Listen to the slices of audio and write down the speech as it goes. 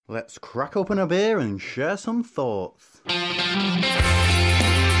Let's crack open a beer and share some thoughts.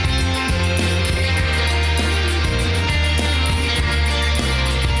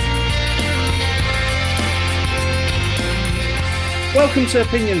 Welcome to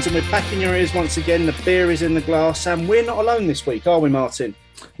Opinions, and we're back in your ears once again. The beer is in the glass, and we're not alone this week, are we, Martin?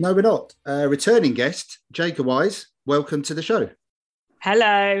 No, we're not. Returning guest, Jacob Wise, welcome to the show.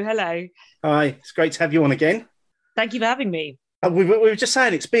 Hello. Hi, it's great to have you on again. Thank you for having me. We were just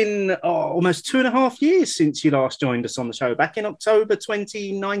saying it's been almost 2.5 years since you last joined us on the show, back in October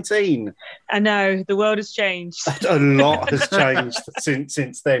 2019. I know, the world has changed. A lot has changed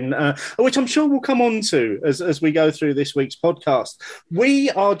since then, which I'm sure we'll come on to as we go through this week's podcast.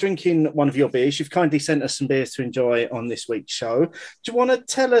 We are drinking one of your beers. You've kindly sent us some beers to enjoy on this week's show. Do you want to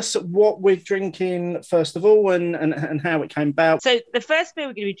tell us what we're drinking, first of all, and how it came about? So the first beer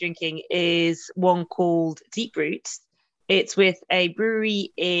we're going to be drinking is one called Deep Root. It's with a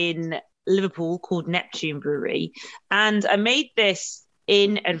brewery in Liverpool called Neptune Brewery. And I made this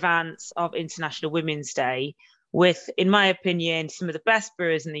in advance of International Women's Day with, in my opinion, some of the best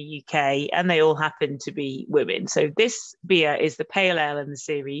brewers in the UK, and they all happen to be women. So this beer is the pale ale in the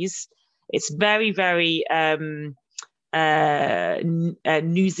series. It's very, very New Zealandy,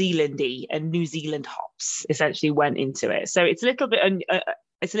 and New Zealand hops essentially went into it. So it's a little bit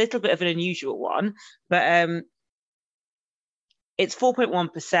of an unusual one, but it's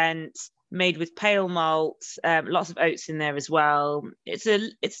 4.1%, made with pale malt, lots of oats in there as well. It's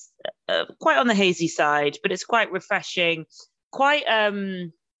quite on the hazy side, but it's quite refreshing, quite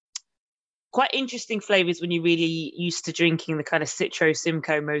interesting flavors when you're really used to drinking the kind of Citro,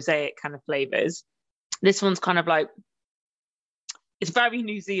 Simcoe, Mosaic kind of flavors. This one's kind of like, it's very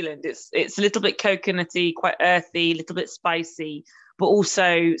New Zealand. It's a little bit coconutty, quite earthy, a little bit spicy, but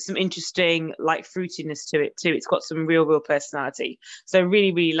also some interesting like fruitiness to it too. It's got some real personality. So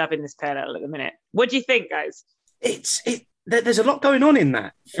really, really loving this pale ale at the minute. What do you think, guys? There's a lot going on in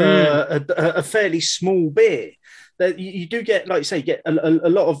that for a fairly small beer. That you do get, like you say, get a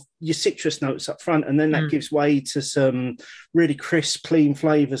lot of your citrus notes up front, and then that gives way to some really crisp, clean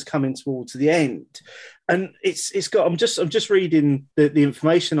flavors coming towards the end. And it's got. I'm just reading the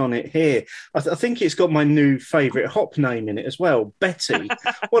information on it here. I think it's got my new favourite hop name in it as well, Betty.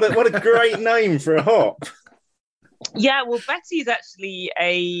 What a great name for a hop. Yeah, well, Betty is actually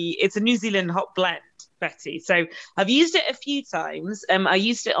it's a New Zealand hop blend, Betty. So I've used it a few times. I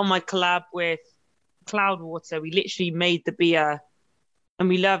used it on my collab with Cloudwater. We literally made the beer,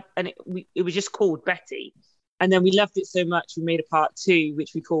 and it was just called Betty. And then we loved it so much, we made a part 2,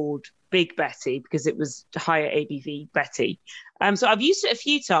 which we called Big Betty, because it was higher ABV Betty. So I've used it a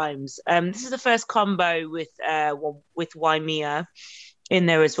few times. This is the first combo with Waimea in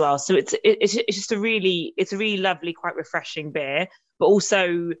there as well. So it's just a really lovely, quite refreshing beer, but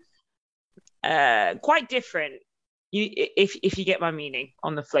also quite different. If you get my meaning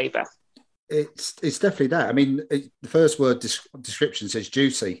on the flavour. It's definitely that. I mean, the first word description says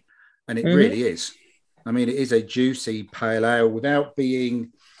juicy, and it really is. I mean, it is a juicy pale ale without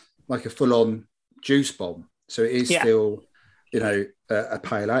being like a full-on juice bomb. So it is still, a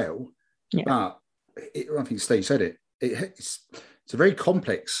pale ale. Yeah. But I think Steve said it. It's a very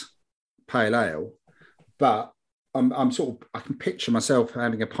complex pale ale. But I can picture myself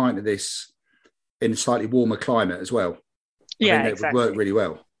having a pint of this in a slightly warmer climate as well. I think that would work really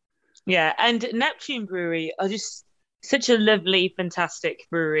well. Yeah, and Neptune Brewery are just such a lovely, fantastic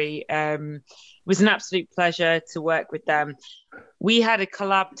brewery. It was an absolute pleasure to work with them. We had a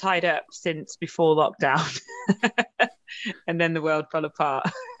collab tied up since before lockdown, and then the world fell apart.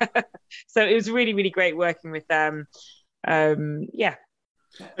 So it was really, really great working with them. Yeah.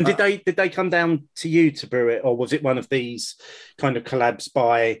 And did they come down to you to brew it, or was it one of these kind of collabs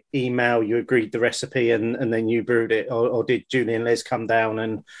by email? You agreed the recipe and then you brewed it, or did Julie and Les come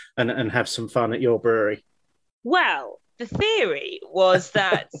down and have some fun at your brewery? Well, the theory was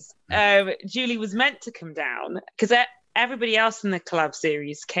that Julie was meant to come down because everybody else in the collab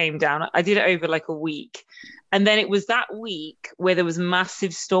series came down. I did it over like a week, and then it was that week where there was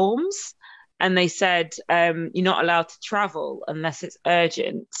massive storms. And they said, you're not allowed to travel unless it's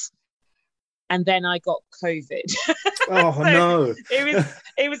urgent. And then I got COVID. Oh, so no.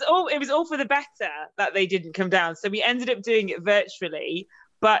 It was all for the better that they didn't come down. So we ended up doing it virtually.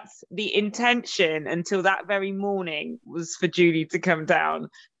 But the intention until that very morning was for Julie to come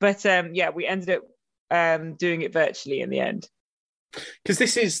down. But we ended up doing it virtually in the end. Because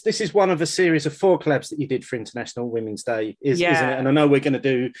this is one of a series of 4 collabs that you did for International Women's Day, isn't it? And I know we're going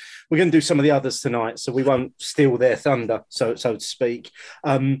to do some of the others tonight, so we won't steal their thunder, so to speak.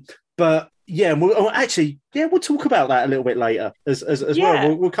 But Yeah, and we'll talk about that a little bit later as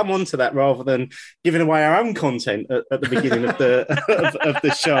well. We'll come on to that rather than giving away our own content at the beginning of the of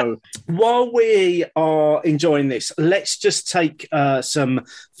the show. While we are enjoying this, let's just take some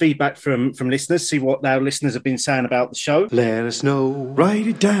feedback from listeners, see what our listeners have been saying about the show. Let us know, write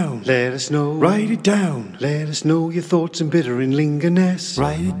it down. Let us know, write it down. Let us know your thoughts and bitter and lingerness.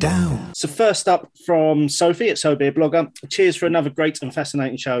 Write it down. So first up from Sophie at So Beer Blogger. Cheers for another great and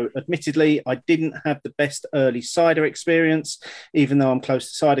fascinating show. Admittedly, I didn't have the best early cider experience, even though I'm close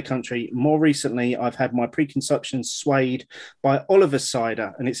to cider country. More recently, I've had my preconceptions swayed by Oliver's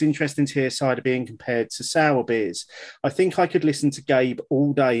cider, and it's interesting to hear cider being compared to sour beers. I think I could listen to Gabe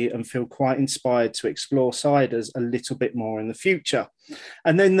all day and feel quite inspired to explore ciders a little bit more in the future.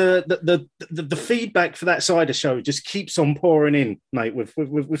 And then the feedback for that cider show just keeps on pouring in, mate.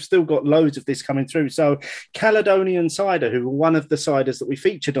 We've still got loads of this coming through. So Caledonian Cider, who were one of the ciders that we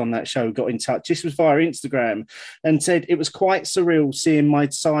featured on that show, got in touch. This was via Instagram and said, it was quite surreal seeing my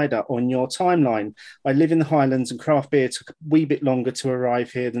cider on your timeline. I live in the Highlands and craft beer took a wee bit longer to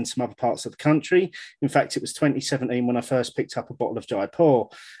arrive here than some other parts of the country. In fact, it was 2017 when I first picked up a bottle of Jaipur.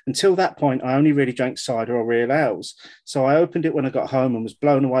 Until that point, I only really drank cider or real ales. So I opened it when I got home and was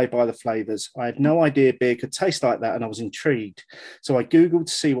blown away by the flavours. I had no idea beer could taste like that, and I was intrigued. So I Googled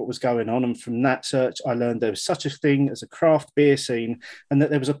to see what was going on, and from that search, I learned there was such a thing as a craft beer scene and that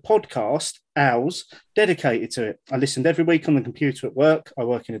there was a podcast, Owls, dedicated to it. I listened every week on the computer at work. I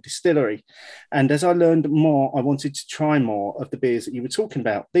work in a distillery. And as I learned more, I wanted to try more of the beers that you were talking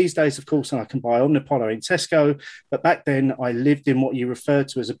about. These days, of course, I can buy Omnipollo in Tesco, but back then I lived in what you referred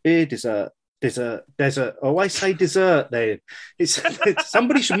to as a beer desert. Desert. Oh, I say dessert there. It's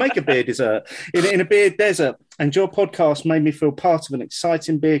somebody should make a beer dessert in a beer desert. And your podcast made me feel part of an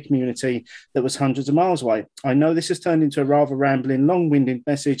exciting beer community that was hundreds of miles away. I know this has turned into a rather rambling, long-winded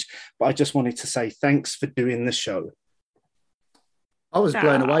message, but I just wanted to say thanks for doing the show. I was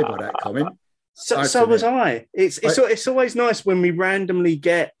blown away by that comment. So was I. It's always nice when we randomly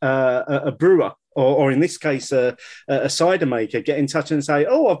get a brewer or in this case, a cider maker get in touch and say,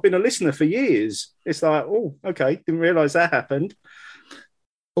 oh, I've been a listener for years. It's like, oh, okay, didn't realise that happened.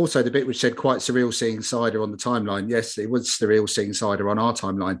 Also, the bit which said quite surreal seeing cider on the timeline. Yes, it was surreal seeing cider on our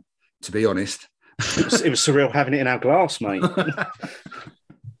timeline, to be honest. It was surreal having it in our glass, mate.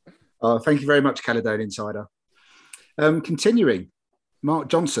 Oh, thank you very much, Caledonian Cider. Continuing, Mark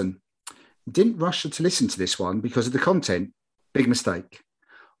Johnson. Didn't rush to listen to this one because of the content. Big mistake.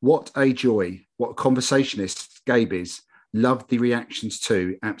 What a joy. What a conversationist Gabe is. Loved the reactions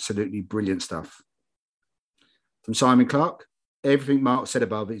too. Absolutely brilliant stuff. From Simon Clark. Everything Mark said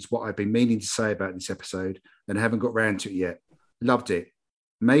above is what I've been meaning to say about this episode and haven't got round to it yet. Loved it.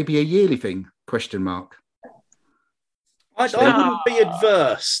 Maybe a yearly thing? Question mark. I wouldn't be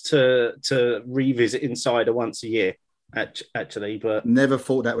adverse to revisit Insider once a year, actually, but never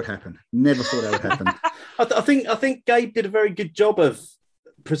thought that would happen. I think Gabe did a very good job of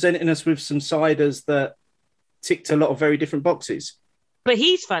presenting us with some ciders that ticked a lot of very different boxes. But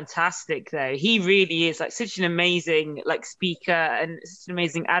he's fantastic, though. He really is like such an amazing speaker and such an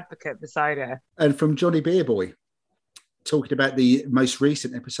amazing advocate for cider. And from Johnny Beerboy, talking about the most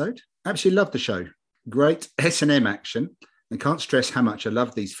recent episode. Absolutely loved the show. Great S&M action, and can't stress how much I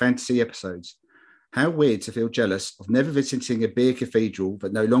love these fantasy episodes. How weird to feel jealous of never visiting a beer cathedral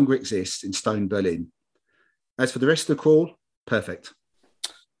that no longer exists in Stone, Berlin. As for the rest of the crawl, perfect.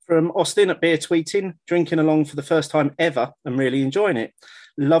 From Austin at Beer Tweeting, drinking along for the first time ever and really enjoying it.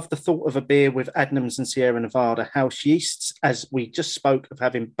 Love the thought of a beer with Adnams and Sierra Nevada house yeasts, as we just spoke of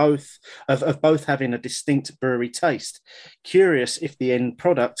having both having a distinct brewery taste. Curious if the end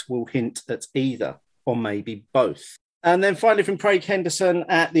product will hint at either, or maybe both. And then finally from Craig Henderson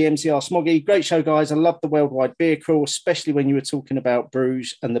at the MCR Smoggy. Great show, guys. I love the Worldwide Beer Crawl, especially when you were talking about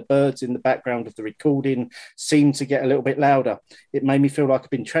Bruges and the birds in the background of the recording seemed to get a little bit louder. It made me feel like I've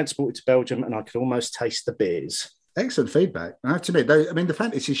been transported to Belgium and I could almost taste the beers. Excellent feedback. I have to admit, though, I mean, the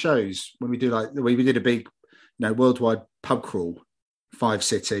fantasy shows, when we did a big, worldwide pub crawl, 5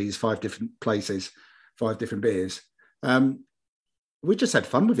 cities, 5 different places, 5 different beers. We just had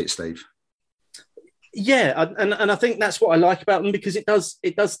fun with it, Steve. Yeah, and I think that's what I like about them, because it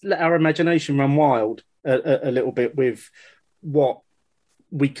does let our imagination run wild a little bit with what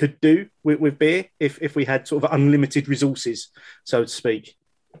we could do with beer if we had sort of unlimited resources, so to speak.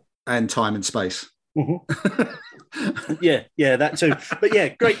 And time and space. Mm-hmm. yeah, that too. But yeah,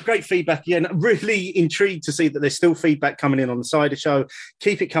 great feedback again. Really intrigued to see that there's still feedback coming in on the Cider Show.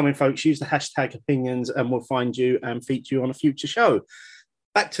 Keep it coming, folks. Use the hashtag opinions and we'll find you and feature you on a future show.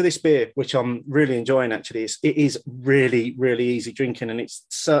 back to this beer, which I'm really enjoying. Actually, it is really, really easy drinking, and it's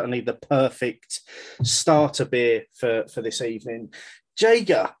certainly the perfect starter beer for this evening.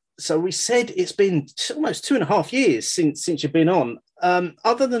 Jager, so we said it's been almost 2.5 years since you've been on.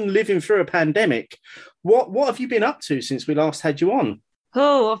 Other than living through a pandemic, what have you been up to since we last had you on?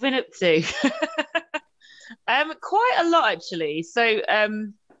 Oh, I've been up to quite a lot actually. So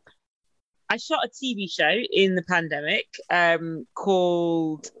I shot a TV show in the pandemic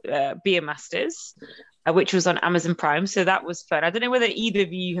called Beer Masters, which was on Amazon Prime. So that was fun. I don't know whether either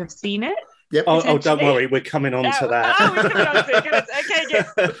of you have seen it. Yep. Oh, don't worry, we're coming on to that. Oh, we're coming on to it. Okay, good.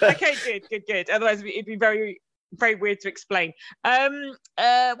 Okay, good. Otherwise, it'd be very, very weird to explain. What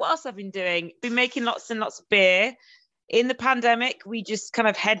else have I been doing? Been making lots and lots of beer. In the pandemic, we just kind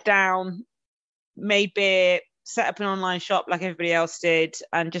of head down, made beer, set up an online shop like everybody else did,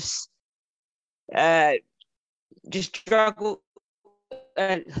 and just juggled.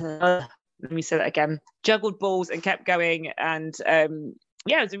 Let me say that again. Juggled balls and kept going, and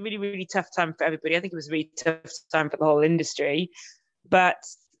yeah, it was a really, really tough time for everybody. I think it was a really tough time for the whole industry. But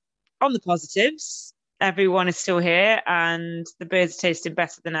on the positives, everyone is still here, and the beers are tasting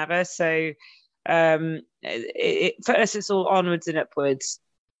better than ever. So for us, it's all onwards and upwards.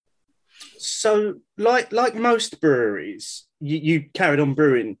 So, like most breweries, you carried on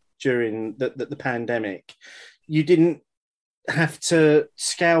brewing during the pandemic. You didn't have to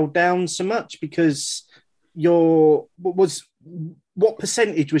scale down so much because what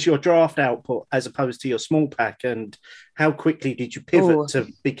percentage was your draft output as opposed to your small pack, and how quickly did you pivot to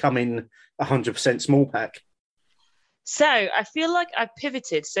becoming 100% small pack? So I feel like I've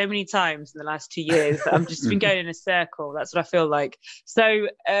pivoted so many times in the last 2 years that I've just been going in a circle. That's what I feel like. So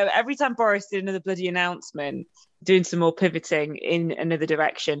every time Boris did another bloody announcement, doing some more pivoting in another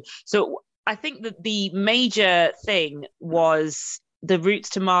direction. So I think that the major thing was the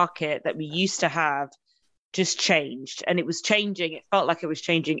routes to market that we used to have just changed, and it was changing. It felt like it was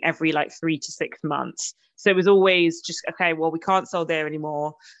changing every 3 to 6 months. So it was always just, okay, well, we can't sell there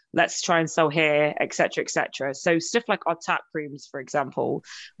anymore. Let's try and sell here, etc., etc. So stuff like our tap rooms, for example,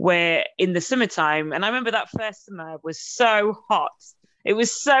 where in the summertime, and I remember that first summer was so hot. It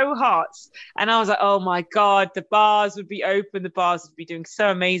was so hot. And I was like, oh my God, the bars would be open. The bars would be doing so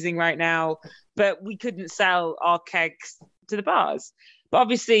amazing right now. But we couldn't sell our kegs to the bars. But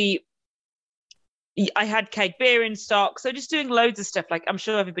obviously, I had keg beer in stock. So just doing loads of stuff, like I'm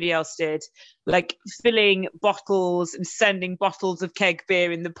sure everybody else did, like filling bottles and sending bottles of keg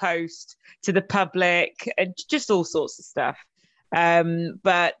beer in the post to the public and just all sorts of stuff.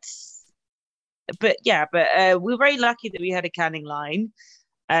 But we were very lucky that we had a canning line,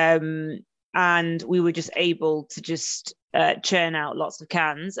 and we were just able to just churn out lots of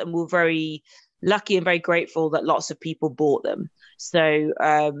cans, and we're very lucky and very grateful that lots of people bought them. So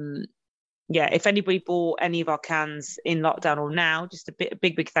yeah, if anybody bought any of our cans in lockdown or now, just a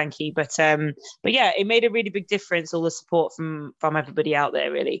big thank you. But yeah, it made a really big difference, all the support from everybody out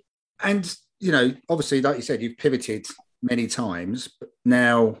there, really. And obviously, like you said, you've pivoted many times, but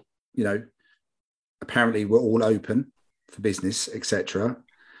now apparently we're all open for business, etc.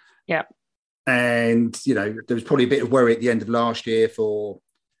 Yeah. And there was probably a bit of worry at the end of last year for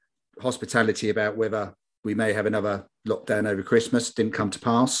hospitality about whether we may have another lockdown over Christmas. Didn't come to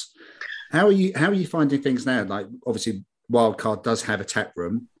pass. How are you finding things now? Like, obviously, Wildcard does have a tap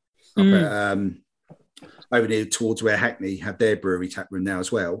room up at, over near towards where Hackney have their brewery tap room now as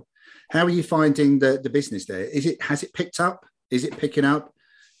well. How are you finding the business there? Has it picked up? Is it picking up?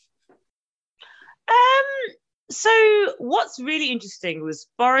 So what's really interesting was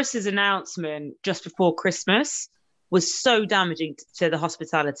Boris's announcement just before Christmas was so damaging to the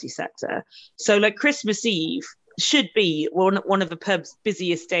hospitality sector. So Christmas Eve should be one of the pub's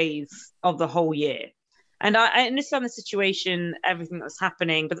busiest days of the whole year. And I understand the situation, everything that was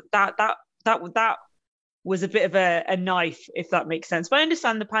happening, but that was a bit of a knife, if that makes sense. But I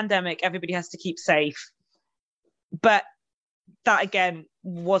understand the pandemic, everybody has to keep safe. But that again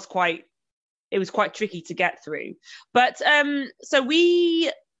was quite tricky to get through. But so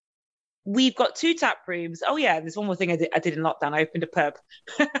we've got 2 tap rooms. Oh yeah, there's one more thing I did in lockdown. I opened a pub.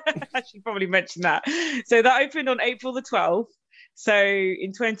 I should probably mention that. So that opened on April the 12th. So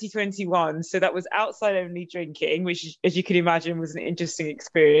in 2021. So that was outside only drinking, which, as you can imagine, was an interesting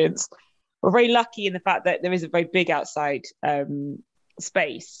experience. We're very lucky in the fact that there is a very big outside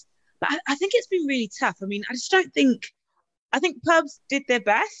space. But I think it's been really tough. I mean, I think pubs did their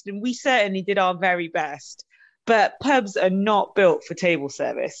best, and we certainly did our very best. But pubs are not built for table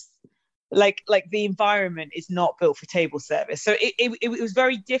service. Like the environment is not built for table service. So it was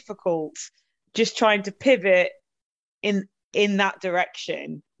very difficult just trying to pivot in in that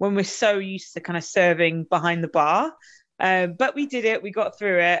direction when we're so used to kind of serving behind the bar. But we did it. We got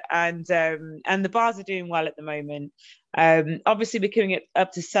through it, and the bars are doing well at the moment. Obviously, we're coming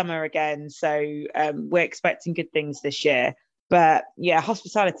up to summer again, so we're expecting good things this year. But yeah,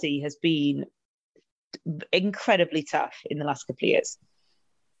 hospitality has been incredibly tough in the last couple of years.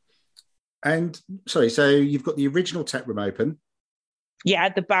 And sorry, so you've got the original tap room open. Yeah,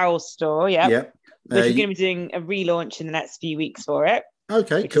 the Barrel Store. Yeah, Yep. Which we're going to be doing a relaunch in the next few weeks for it.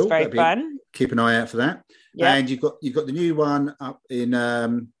 Okay, which cool. Is very fun. Keep an eye out for that. Yeah. And you've got the new one up in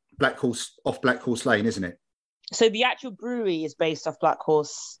Black Horse Lane, isn't it? So the actual brewery is based off Black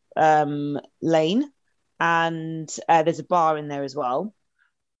Horse Lane, and there's a bar in there as well.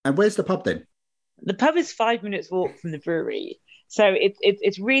 And where's the pub then? The pub is 5 minutes walk from the brewery. So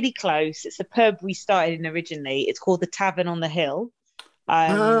it's really close. It's a pub we started in originally. It's called the Tavern on the Hill.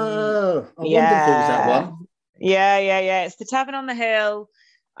 I wondered if it was that one. Yeah. It's the Tavern on the Hill.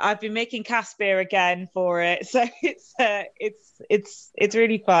 I've been making cask beer again for it, so it's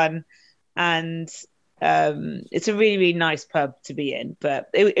really fun, and it's a really, really nice pub to be in. But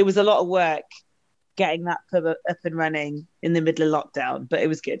it was a lot of work getting that pub up and running in the middle of lockdown, but it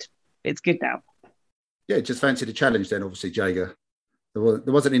was good. It's good now. Yeah, just fancy the challenge then, obviously, Jager. There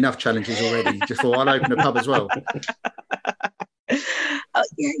wasn't enough challenges already. Just thought I'll open a pub as well.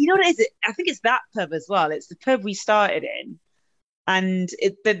 Yeah, you know what it is? I think it's that pub as well. It's the pub we started in, and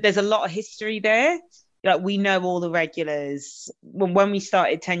there's a lot of history there. Like, we know all the regulars. When we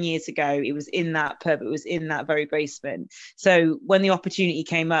started 10 years ago, it was in that pub. It was in that very basement. So when the opportunity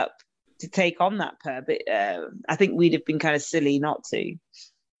came up to take on that pub, I think we'd have been kind of silly not to.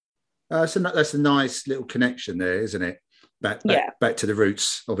 So that's a nice little connection there, isn't it? Back to the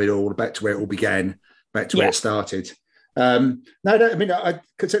roots of it all, back to where it all began, back to where it started. I mean,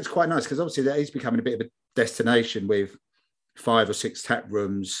 because it's quite nice, because obviously that is becoming a bit of a destination with 5 or 6 tap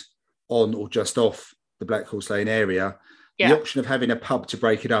rooms on or just off the Black Horse Lane area. Yeah. The option of having a pub to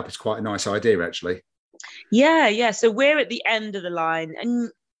break it up is quite a nice idea, actually. Yeah. So we're at the end of the line, and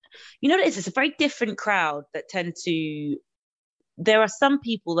you know what it is? It's a very different crowd that tend to. There are some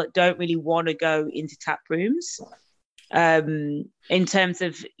people that don't really want to go into tap rooms. In terms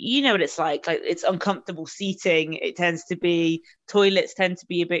of, you know what it's like it's uncomfortable seating. It tends to be, toilets tend to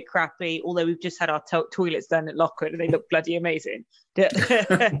be a bit crappy, although we've just had our toilets done at Lockwood and they look bloody amazing.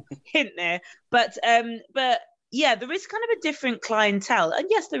 Hint there. But yeah, there is kind of a different clientele, and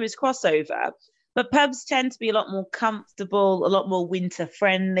yes, there is crossover, but pubs tend to be a lot more comfortable, a lot more winter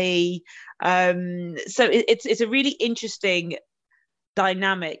friendly. So it's a really interesting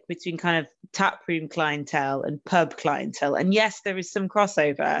dynamic between kind of taproom clientele and pub clientele. And yes, there is some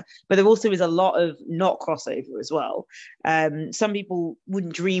crossover, but there also is a lot of not crossover as well. Some people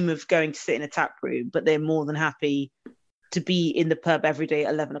wouldn't dream of going to sit in a tap room, but they're more than happy to be in the pub every day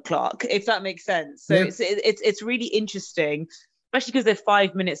at 11 o'clock, if that makes sense. So it's really interesting, especially because they're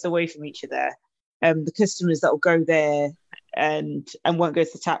 5 minutes away from each other. The customers that will go there and won't go to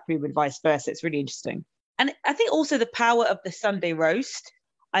the tap room and vice versa. It's really interesting. And I think also the power of the Sunday roast,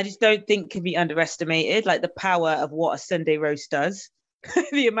 I just don't think can be underestimated. Like, the power of what a Sunday roast does.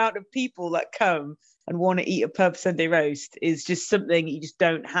 The amount of people that come and want to eat a pub Sunday roast is just something you just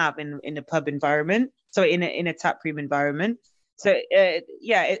don't have in a pub environment. So in a tap room environment. So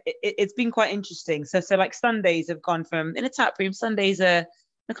it's been quite interesting. So like Sundays have gone from, in a tap room, Sundays are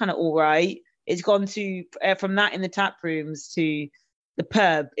kind of all right. It's gone to from that in the tap rooms to the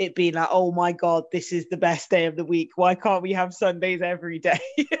pub, it being like, oh my God, this is the best day of the week. Why can't we have Sundays every day?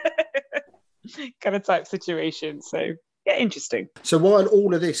 Kind of type situation. So yeah, interesting. So while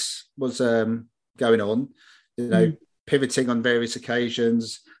all of this was going on, pivoting on various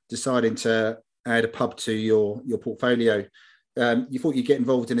occasions, deciding to add a pub to your portfolio, you thought you'd get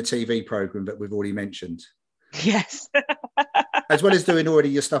involved in a TV program that we've already mentioned. Yes. As well as doing already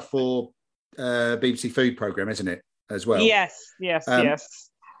your stuff for BBC Food Programme, isn't it? As well. Yes.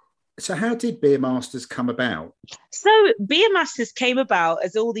 So how did Beer Masters come about? So Beer Masters came about,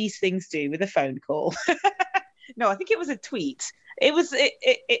 as all these things do, with a phone call. No, I think it was a tweet. It was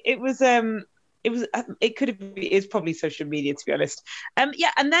probably social media, to be honest. And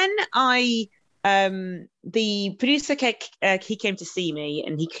then the producer, he came to see me,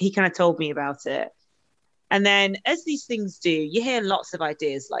 and he kind of told me about it. And then, as these things do, you hear lots of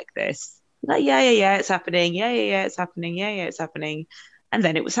ideas like this. Like, yeah, it's happening. Yeah, it's happening. Yeah, it's happening. And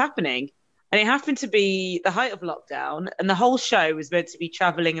then it was happening. And it happened to be the height of lockdown, and the whole show was meant to be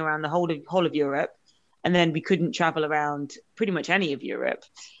traveling around the whole of Europe. And then we couldn't travel around pretty much any of Europe.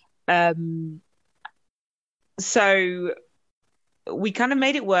 So we kind of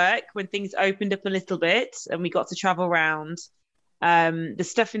made it work when things opened up a little bit and we got to travel around. The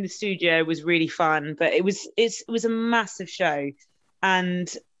stuff in the studio was really fun, but it was a massive show,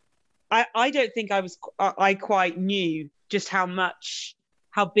 and I don't think I quite knew just how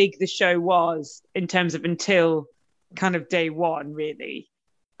big the show was in terms of until kind of day one, really.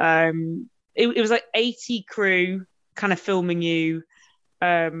 It was like 80 crew kind of filming you,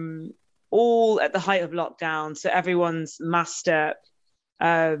 all at the height of lockdown, so everyone's masked up.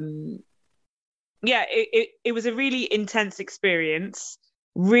 Yeah, it was a really intense experience,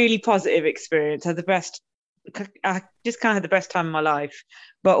 really positive experience. I just kind of had the best time of my life,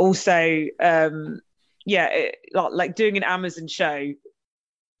 but also, like doing an Amazon show,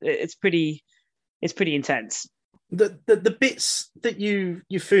 it's pretty intense. The bits that you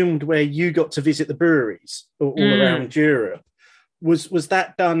filmed where you got to visit the breweries all around Europe, was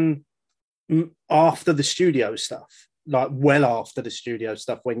that done after the studio stuff? Like well after the studio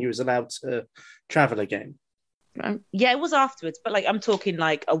stuff, when you was allowed to travel again? Yeah, it was afterwards, but like I'm talking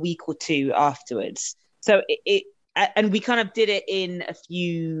like a week or two afterwards. So and we kind of did it in a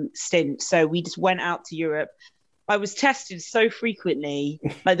few stints. So we just went out to Europe. I was tested so frequently.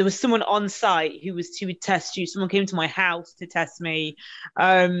 Like there was someone on site who would test you. Someone came to my house to test me.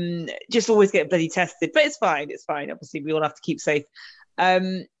 Just always get bloody tested, but it's fine. It's fine. Obviously, we all have to keep safe.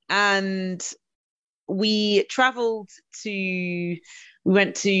 And we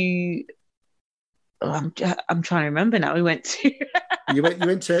went to. I'm trying to remember now. We went to. you went to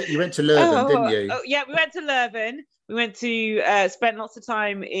Leuven, didn't you? Oh, yeah, we went to Leuven. We went to spent lots of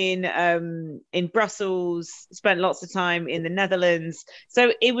time in Brussels. Spent lots of time in the Netherlands.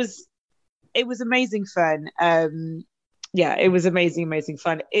 So it was amazing fun. Yeah, it was amazing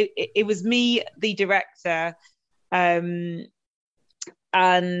fun. It was me, the director, and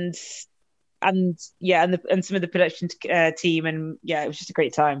some of the production team, and yeah, it was just a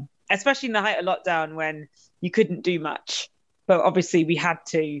great time, especially in the height of lockdown when you couldn't do much, but obviously we had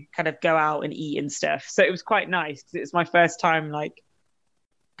to kind of go out and eat and stuff. So it was quite nice because it was my first time like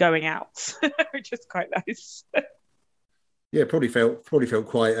going out, which was quite nice. Yeah, probably felt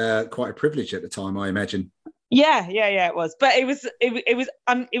quite a privilege at the time, I imagine. Yeah, it was, but it was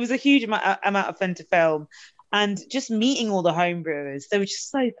a huge amount of fun to film. And just meeting all the home brewers, they were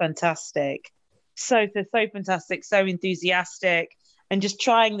just so fantastic. So fantastic, so enthusiastic, and just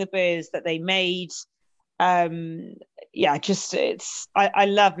trying the beers that they made. I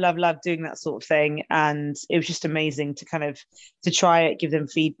love doing that sort of thing. And it was just amazing to try it, give them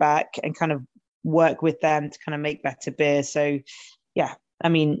feedback, and kind of work with them to kind of make better beer. So yeah, I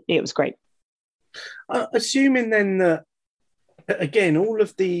mean, it was great. Assuming then that, again, all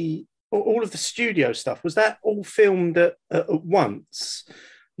of the studio stuff, was that all filmed at once?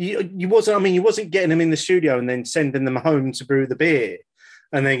 You wasn't getting them in the studio and then sending them home to brew the beer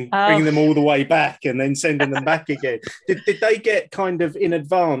and then bringing them all the way back and then sending them back again. Did they get kind of in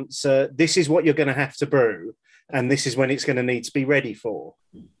advance, this is what you're going to have to brew and this is when it's going to need to be ready for?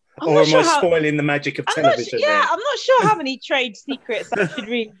 Or am I spoiling the magic of television? I'm not sure how many trade secrets I should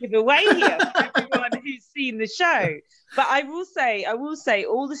really give away here for everyone who's seen the show. But I will say,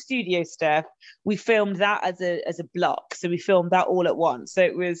 all the studio stuff, we filmed that as a block. So we filmed that all at once. So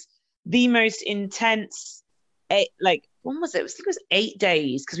it was the most intense. When was it? I think it was 8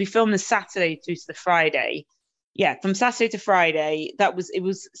 days because we filmed the Saturday through to the Friday. Yeah, from Saturday to Friday. It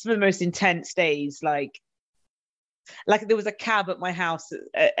was some of the most intense days. Like there was a cab at my house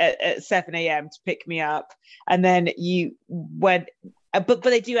at 7 a.m. to pick me up, and then you went. But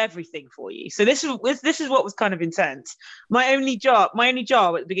they do everything for you. So this is what was kind of intense. My only job at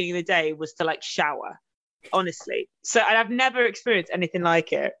the beginning of the day was to like shower, honestly. So and I've never experienced anything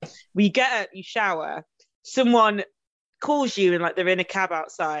like it. Where you get up, you shower, someone calls you and like they're in a cab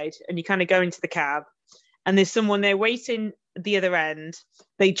outside, and you kind of go into the cab, and there's someone there waiting at the other end.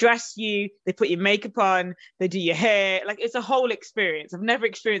 They dress you, they put your makeup on, they do your hair. Like it's a whole experience. I've never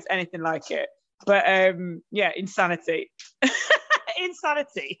experienced anything like it. But insanity.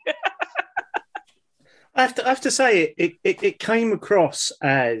 Insanity. I have to say it came across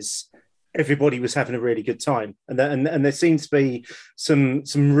as everybody was having a really good time, and there seems to be some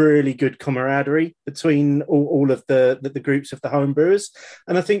really good camaraderie between all of the groups of the homebrewers.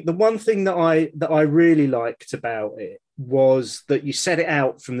 And I think the one thing that I really liked about it was that you set it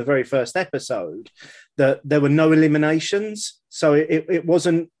out from the very first episode that there were no eliminations, so it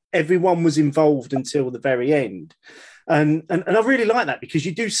wasn't everyone was involved until the very end. And I really like that because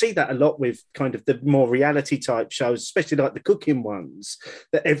you do see that a lot with kind of the more reality type shows, especially like the cooking ones,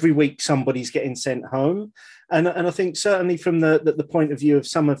 that every week somebody's getting sent home. And I think certainly from the point of view of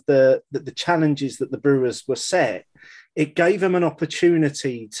some of the challenges that the brewers were set, it gave them an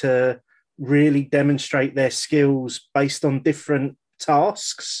opportunity to really demonstrate their skills based on different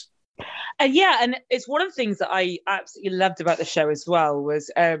tasks. And yeah, and it's one of the things that I absolutely loved about the show as well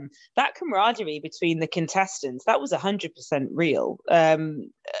was that camaraderie between the contestants. That was 100% real.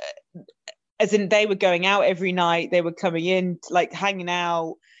 As in, they were going out every night, they were coming in, like hanging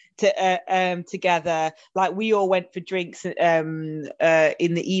out together. Like we all went for drinks in the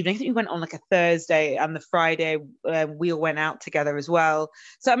evening. I think we went on like a Thursday, and the Friday we all went out together as well.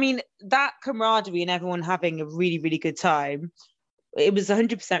 So I mean, that camaraderie and everyone having a really, really good time, it was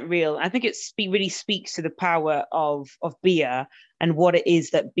 100% real. I think it really speaks to the power of beer and what it is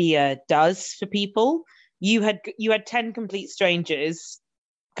that beer does for people. You had 10 complete strangers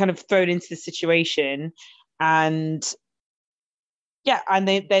kind of thrown into the situation, and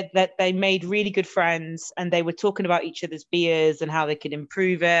they made really good friends, and they were talking about each other's beers and how they could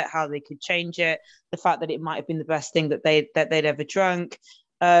improve it, how they could change it, the fact that it might have been the best thing that they'd ever drunk.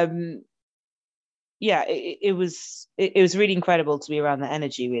 It was really incredible to be around that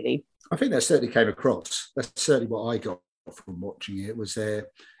energy, really. I think that certainly came across. That's certainly what I got from watching it.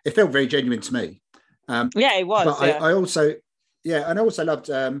 It felt very genuine to me. It was. But yeah. I also loved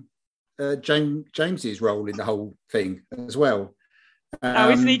James's role in the whole thing as well.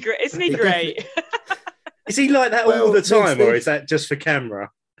 Isn't he great? Isn't he great? Is he like that all the time, or is that just for camera?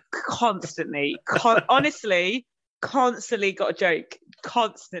 Constantly. Honestly, constantly got a joke.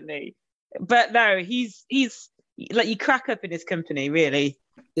 Constantly. But no, he's like, you crack up in his company, really.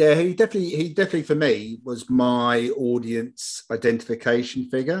 Yeah, he definitely for me was my audience identification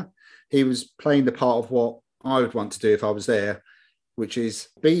figure. He was playing the part of what I would want to do if I was there, which is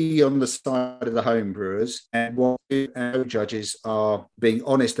be on the side of the home brewers, and what our judges are being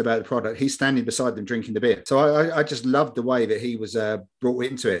honest about the product. He's standing beside them drinking the beer. So I just loved the way that he was brought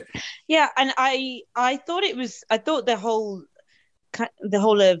into it. Yeah, and I thought the whole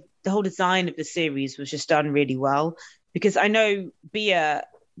design of the series was just done really well, because I know beer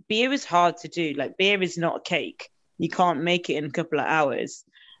is hard to do. Like, beer is not a cake. You can't make it in a couple of hours.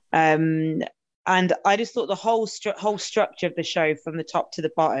 And I just thought the whole structure of the show from the top to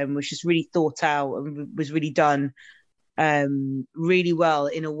the bottom was just really thought out and was really done really well,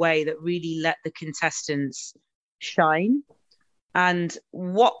 in a way that really let the contestants shine. And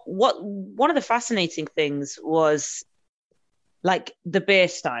what one of the fascinating things was, like, the beer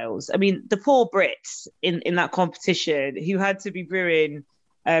styles. I mean, the poor Brits in that competition, who had to be brewing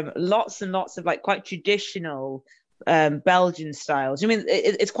lots and lots of like quite traditional Belgian styles. I mean,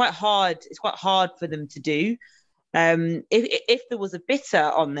 it's quite hard. It's quite hard for them to do. If there was a bitter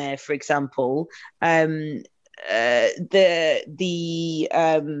on there, for example, the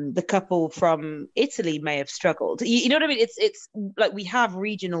couple from Italy may have struggled. You know what I mean? It's like, we have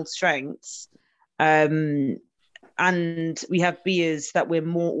regional strengths, and we have beers that we're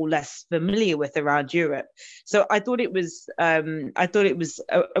more or less familiar with around Europe. So I thought it was a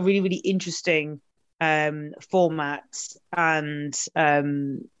really, really interesting format, and I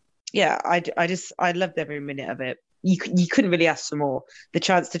loved every minute of it. You couldn't really ask for more. The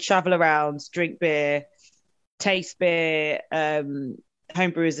chance to travel around, drink beer, taste beer,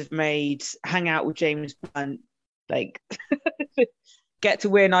 homebrewers have made, hang out with James Blunt, like get to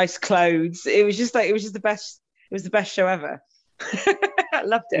wear nice clothes. It was the best. It was the best show ever. I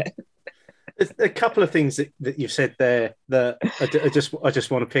loved it. There's a couple of things that you've said there that I just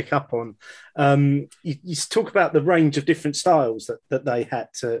want to pick up on. You talk about the range of different styles that they had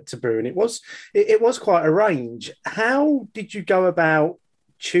to brew, and it was quite a range. How did you go about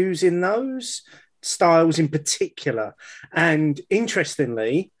choosing those styles in particular? And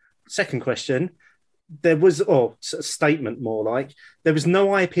interestingly, second question, there was, or a statement more like, there was no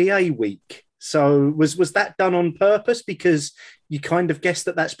IPA week. So was that done on purpose, because you kind of guessed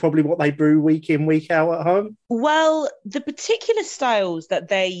that that's probably what they brew week in, week out at home? Well, the particular styles that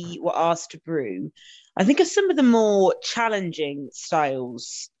they were asked to brew, I think, are some of the more challenging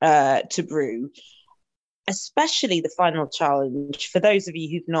styles to brew, especially the final challenge. For those of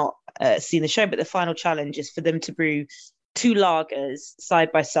you who've not seen the show, but the final challenge is for them to brew 2 lagers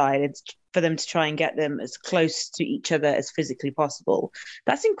side by side. It's for them to try and get them as close to each other as physically possible.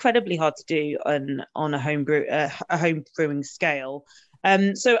 That's incredibly hard to do on a home brewing scale.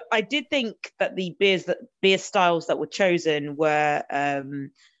 So I did think that the beer styles that were chosen were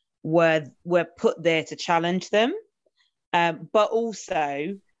put there to challenge them, but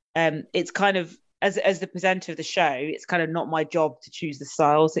also it's kind of, as the presenter of the show, it's kind of not my job to choose the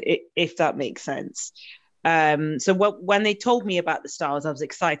styles, if that makes sense. So when they told me about the styles, I was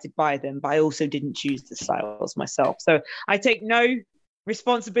excited by them, but I also didn't choose the styles myself. So I take no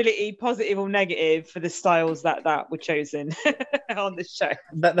responsibility, positive or negative, for the styles that were chosen on the show.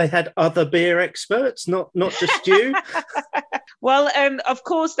 That they had other beer experts, not just you. Well, of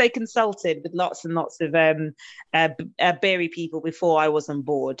course, they consulted with lots and lots of beery people before I was on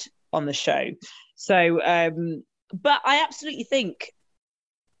board on the show. So, but I absolutely think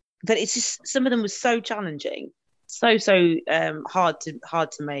that it's just, some of them was so challenging, so hard to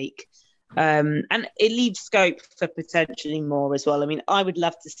make. And it leaves scope for potentially more as well. I mean, I would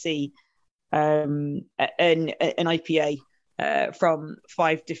love to see an IPA from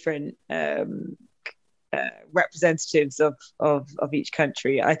 5 different representatives of each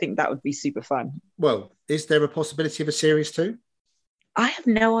country. I think that would be super fun. Well, is there a possibility of a series 2? I have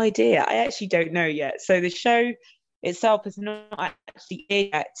no idea. I actually don't know yet. So the show itself is not actually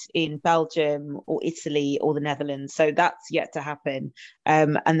yet in Belgium or Italy or the Netherlands. So that's yet to happen.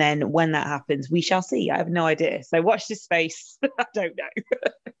 And then when that happens, we shall see. I have no idea. So watch this space. I don't know.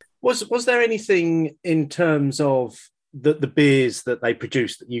 Was there anything in terms of the beers that they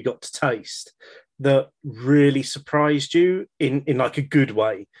produced that you got to taste that really surprised you in like a good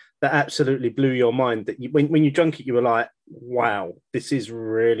way, that absolutely blew your mind, that when you drank it, you were like, wow, this is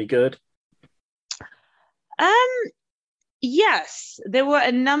really good? Yes, there were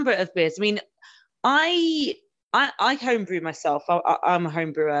a number of beers. I mean, I homebrew myself. I'm a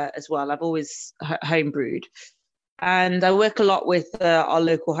home brewer as well. I've always homebrewed, and I work a lot with our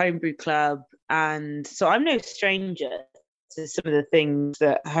local homebrew club, and so I'm no stranger to some of the things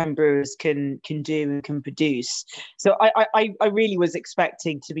that homebrewers can do and can produce. So I really was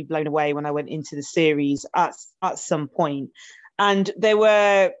expecting to be blown away when I went into the series at some point, and there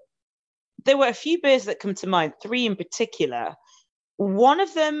were a few beers that come to mind, 3 in particular. One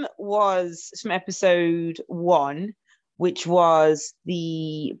of them was from episode 1, which was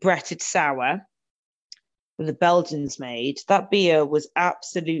the Bretted Sour that the Belgians made. That beer was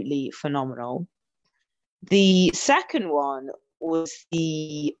absolutely phenomenal. The second one was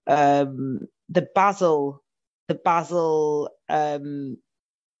the basil. I think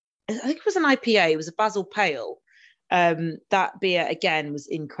it was an IPA. It was a basil pale. That beer again was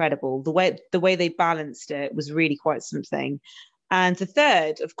incredible. The way they balanced it was really quite something. And the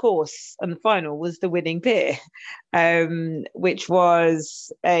third, of course, and the final was the winning beer, which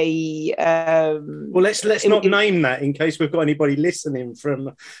was a. Well, let's not name that in case we've got anybody listening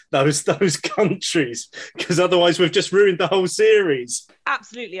from those countries, because otherwise we've just ruined the whole series.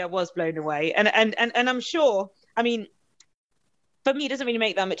 Absolutely, I was blown away, and I'm sure. I mean, for me, it doesn't really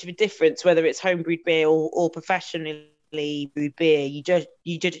make that much of a difference whether it's homebrewed beer or professionally brewed beer. You judge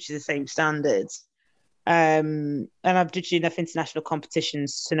it to the same standards. And I've judged enough international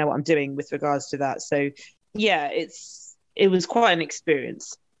competitions to know what I'm doing with regards to that. So yeah, it was quite an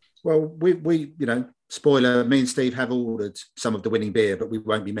experience. Well, we spoiler, me and Steve have ordered some of the winning beer, but we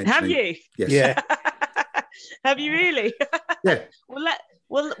won't be mentioning. Have you? Yes. Yeah. Have you really? Yeah. Well,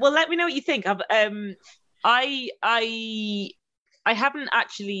 let me know what you think. I haven't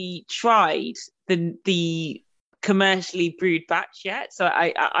actually tried the commercially brewed batch yet, so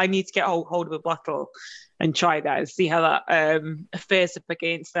I need to get hold of a bottle and try that and see how that fares up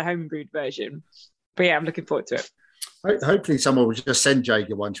against the homebrewed version. But yeah, I'm looking forward to it. Hopefully someone will just send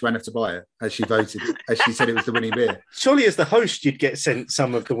Jaeger one. She won't have to buy it, as she voted, as she said it was the winning beer. Surely as the host you'd get sent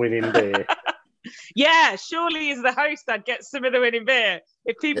some of the winning beer. Yeah, surely as the host I'd get some of the winning beer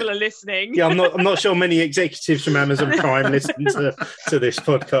if people are listening. Yeah, I'm not sure many executives from Amazon Prime listen to this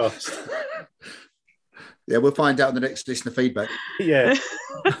podcast. Yeah, we'll find out in the next listener feedback. Yeah.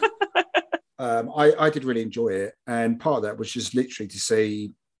 I did really enjoy it. And part of that was just literally to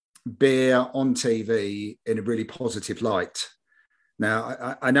see beer on TV in a really positive light.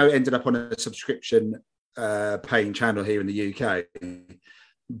 Now, I know it ended up on a subscription paying channel here in the UK,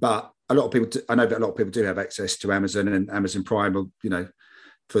 but I know that a lot of people do have access to Amazon and Amazon Prime,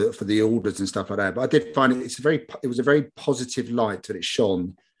 for the orders and stuff like that. But I did find it was a very positive light that it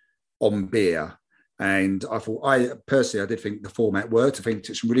shone on beer. And I thought, I did think the format worked. I think it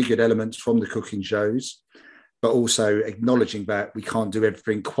took some really good elements from the cooking shows, but also acknowledging that we can't do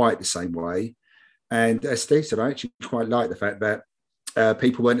everything quite the same way. And as Steve said, I actually quite like the fact that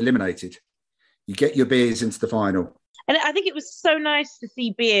people weren't eliminated. You get your beers into the final. And I think it was so nice to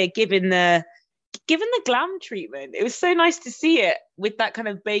see beer given the glam treatment. It was so nice to see it with that kind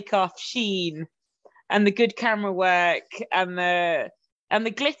of bake-off sheen and the good camera work and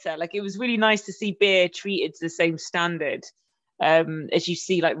the glitter. Like, it was really nice to see beer treated to the same standard as you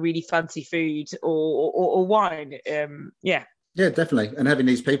see like really fancy food or wine. Yeah, definitely. And having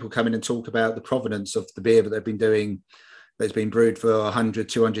these people come in and talk about the provenance of the beer that they've been doing, that's been brewed for 100,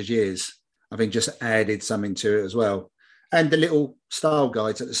 200 years, I think just added something to it as well. And the little style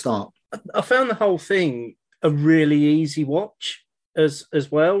guides at the start. I found the whole thing a really easy watch as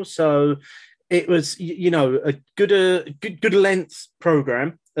well. So it was, a good length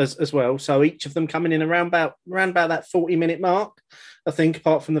program as well. So each of them coming in around about that 40-minute mark, I think,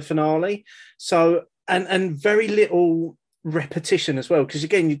 apart from the finale. So and very little repetition as well, because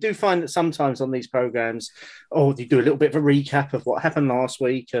again, you do find that sometimes on these programs, you do a little bit of a recap of what happened last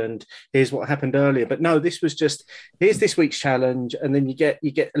week and here's what happened earlier. But no, this was just, here's this week's challenge, and then you get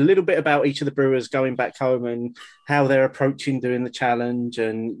a little bit about each of the brewers going back home and how they're approaching doing the challenge,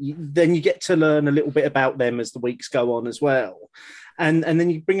 and then you get to learn a little bit about them as the weeks go on as well. And then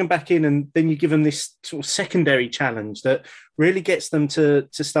you bring them back in, and then you give them this sort of secondary challenge that really gets them to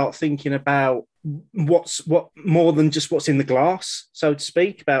start thinking about what more than just what's in the glass, so to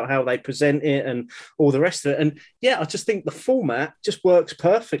speak, about how they present it and all the rest of it. And yeah, I just think the format just works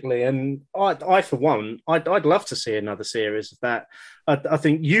perfectly. And I for one, I'd love to see another series of that. I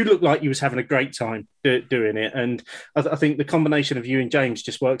think you look like you was having a great time doing it, and I think the combination of you and James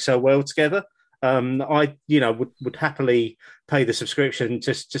just works so well together. I would happily pay the subscription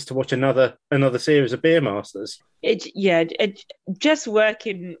just to watch another series of Beer Masters. Just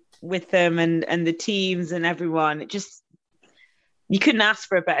working with them and the teams and everyone, you couldn't ask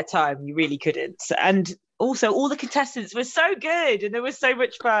for a better time. You really couldn't. And also, all the contestants were so good, and there was so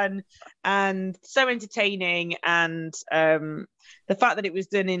much fun and so entertaining, and the fact that it was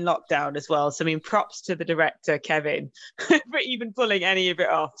done in lockdown as well. So, I mean, props to the director, Kevin, for even pulling any of it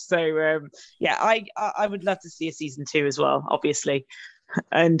off. So, I would love to see a season 2 as well, obviously.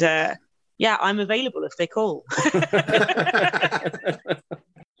 And I'm available if they call.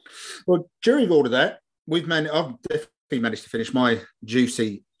 Well, during all of that, I've definitely managed to finish my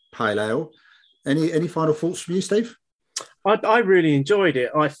juicy pale ale. Any final thoughts from you, Steve? I really enjoyed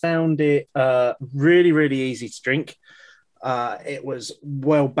it. I found it really, really easy to drink. It was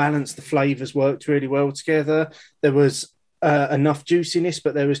well balanced. The flavours worked really well together. There was enough juiciness,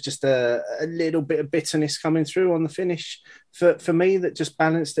 but there was just a little bit of bitterness coming through on the finish for me that just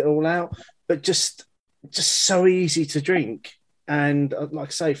balanced it all out. But just so easy to drink. And like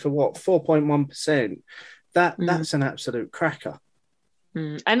I say, for 4.1%, that's an absolute cracker.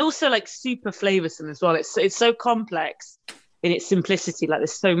 And also like super flavoursome as well. It's so complex in its simplicity. Like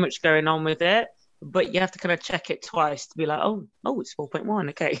there's so much going on with it, but you have to kind of check it twice to be like, oh, it's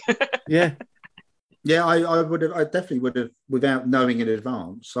 4.1. Okay. Yeah. Yeah, I definitely would have, without knowing in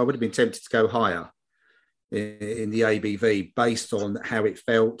advance, I would have been tempted to go higher in the ABV based on how it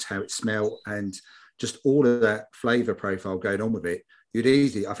felt, how it smelled, and just all of that flavour profile going on with it. I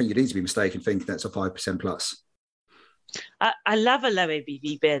think you'd easily be mistaken thinking that's a 5% plus. I love a low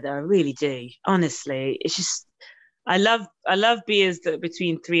ABV beer though. I really do. Honestly, it's just, I love beers that are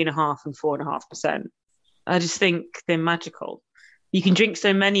between 3.5% and 4.5%. I just think they're magical. You can drink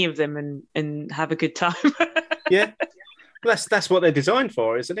so many of them and have a good time. Yeah. That's what they're designed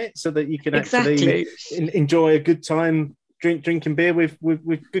for, isn't it? So that you can actually enjoy a good time drinking beer with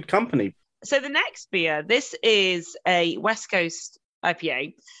good company. So the next beer, this is a West Coast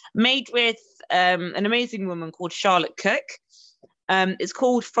IPA made with an amazing woman called Charlotte Cook. It's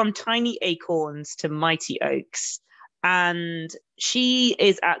called From Tiny Acorns to Mighty Oaks. And she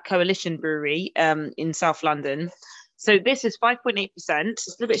is at Coalition Brewery in South London. So this is 5.8%. It's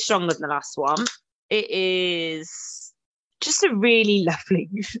a little bit stronger than the last one. It is just a really lovely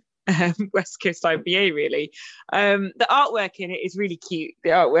West Coast IPA, really. The artwork in it is really cute. The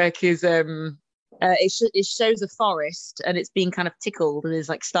artwork is it shows a forest and it's being kind of tickled, and there's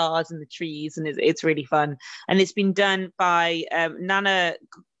like stars in the trees, and it's really fun. And it's been done by Nana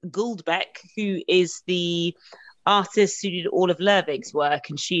Gouldbeck, who is the artist who did all of Lervig's work,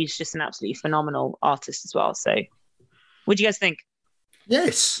 and she's just an absolutely phenomenal artist as well. So what do you guys think?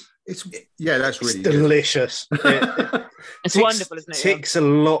 Yes. That's really delicious. It's wonderful, isn't it? Ticks a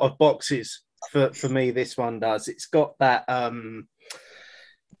lot of boxes for me. This one does. It's got that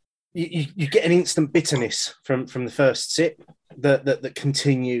you get an instant bitterness from the first sip that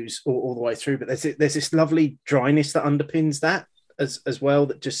continues all the way through. But there's this lovely dryness that underpins that as well,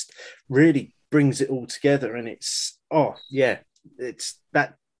 that just really brings it all together. And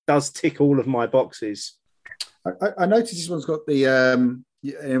that does tick all of my boxes. I noticed this one's got the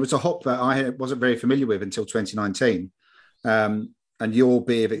it was a hop that I wasn't very familiar with until 2019. And your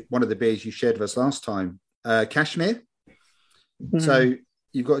beer, one of the beers you shared with us last time, Cashmere. Mm-hmm. So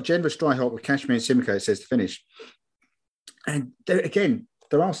you've got a generous dry hop with Cashmere and Simcoe, it says to finish. And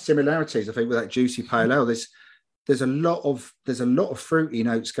there are similarities, I think, with that juicy pale ale. There's a lot of fruity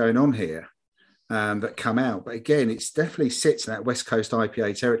notes going on here that come out. But again, it definitely sits in that West Coast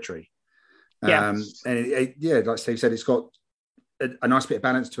IPA territory. And like Steve said, it's got a nice bit of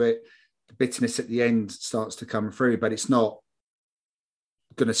balance to it. The bitterness at the end starts to come through, but it's not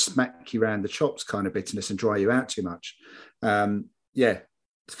going to smack you around the chops kind of bitterness and dry you out too much.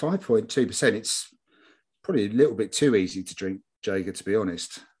 5.2%. It's probably a little bit too easy to drink, Jager, to be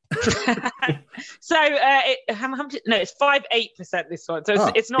honest. So how much? No, it's 5.8% this one.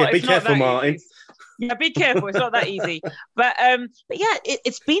 So it's not. Yeah, be it's careful, not that Martin. easy. Yeah, be careful. It's not that easy. But yeah,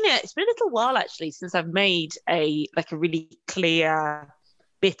 it's been a little while actually since I've made a really clear,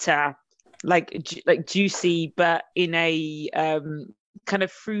 bitter, like juicy, but in a kind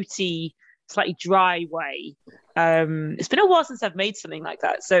of fruity, slightly dry way. It's been a while since I've made something like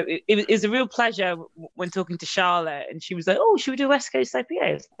that, so it was a real pleasure when talking to Charlotte, and she was like, "Oh, should we do a West Coast IPA?"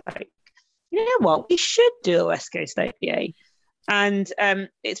 I was like, "You know what? We should do a West Coast IPA." And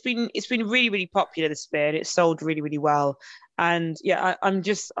it's been really, really popular this beer, and it's sold really, really well. And yeah, I'm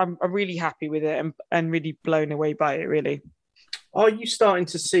really happy with it, and really blown away by it. Really. Are you starting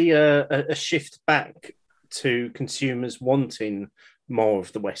to see a shift back to consumers wanting more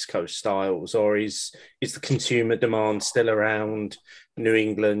of the West Coast styles, or is the consumer demand still around New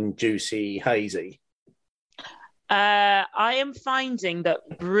England, juicy, hazy? I am finding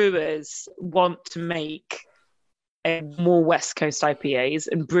that brewers want to make more West Coast IPAs,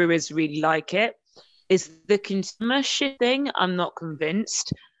 and brewers really like it. Is the consumer shifting? I'm not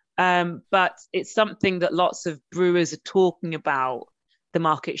convinced, but it's something that lots of brewers are talking about, the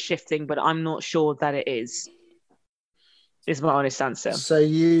market shifting, but I'm not sure that it is my honest answer. So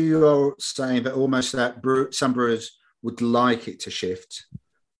you are saying that almost that some brewers would like it to shift,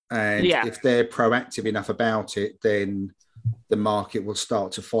 and if they're proactive enough about it, then the market will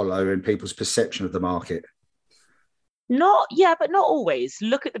start to follow and people's perception of the market. But not always.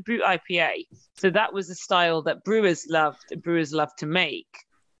 Look at the Brut IPA. So that was a style that brewers loved to make,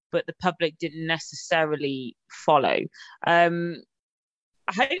 but the public didn't necessarily follow. Hopefully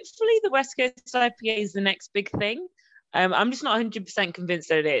the West Coast IPA is the next big thing. I'm just not 100% convinced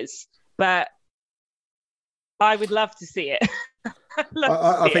that it is, but I would love to see it.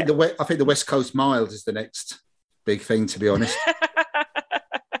 I think the West Coast mild is the next big thing, to be honest.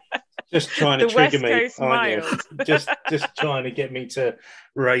 Just trying to trigger me, West Coast mild. just trying to get me to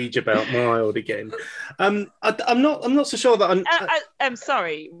rage about mild again. I'm not so sure that I'm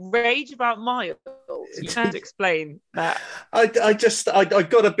sorry, rage about mild. You can't explain that. I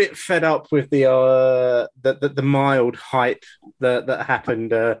got a bit fed up with the mild hype that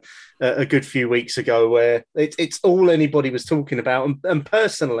happened a good few weeks ago, where it's all anybody was talking about, and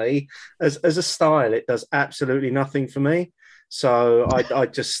personally, as a style, it does absolutely nothing for me. So I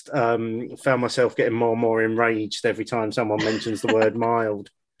just found myself getting more and more enraged every time someone mentions the word mild.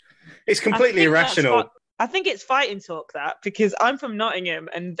 It's completely irrational. I think it's fighting talk, that, because I'm from Nottingham,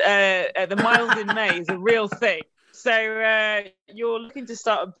 and the mild in May is a real thing. So you're looking to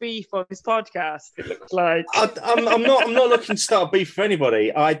start a beef on this podcast, it looks like. I'm not looking to start a beef for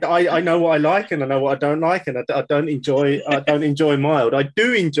anybody. I know what I like and I know what I don't like, and I don't enjoy mild. I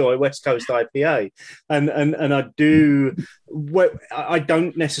do enjoy West Coast IPA, and I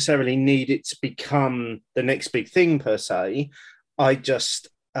don't necessarily need it to become the next big thing per se. I just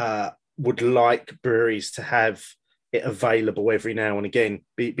would like breweries to have it available every now and again,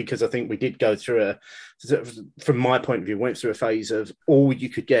 because I think we did go through from my point of view, went through a phase of all you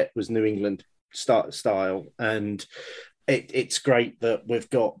could get was New England style, and it's great that we've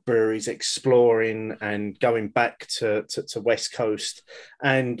got breweries exploring and going back to West Coast,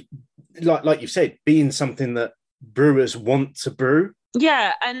 and like you said, being something that brewers want to brew.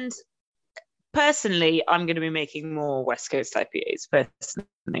 Yeah, and personally, I'm going to be making more West Coast IPAs.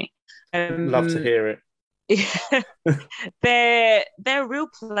 Personally, love to hear it. They're a real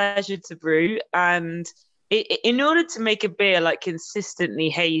pleasure to brew, and in order to make a beer like consistently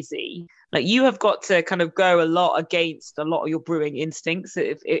hazy, like you have got to kind of go a lot against a lot of your brewing instincts,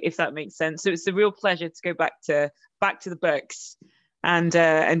 if that makes sense. So it's a real pleasure to go back to the books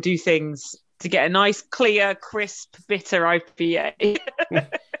and do things to get a nice, clear, crisp, bitter IPA.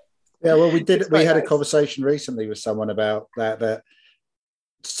 Yeah, well, we had a conversation recently with someone about that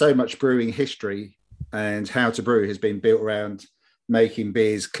so much brewing history and how to brew has been built around making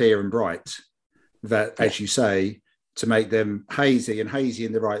beers clear and bright, that, as you say, to make them hazy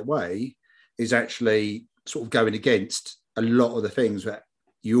in the right way is actually sort of going against a lot of the things that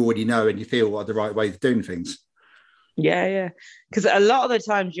you already know and you feel are the right way of doing things. Yeah. Because a lot of the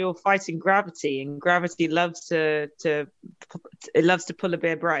times you're fighting gravity, and gravity loves to pull a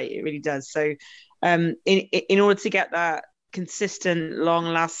beer bright. It really does. So in order to get that consistent,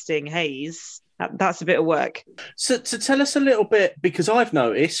 long-lasting haze, that's a bit of work. So to tell us a little bit, because I've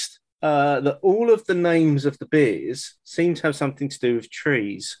noticed that all of the names of the beers seem to have something to do with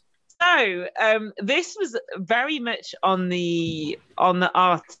trees. So this was very much on the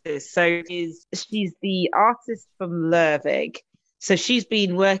artist. So she's the artist from Lervig. So she's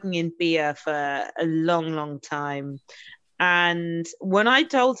been working in beer for a long, long time. And when I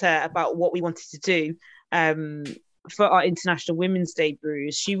told her about what we wanted to do for our International Women's Day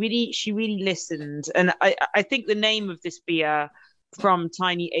brews, she really listened. And I think the name of this beer, From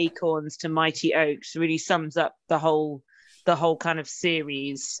Tiny Acorns to Mighty Oaks, really sums up the whole kind of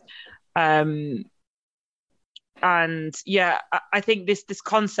series. And yeah, I think this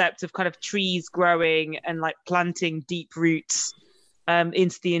concept of kind of trees growing and like planting deep roots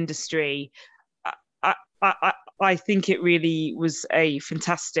into the industry, I think it really was a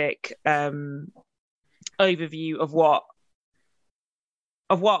fantastic overview of what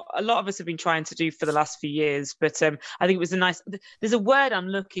a lot of us have been trying to do for the last few years. But I think it was there's a word I'm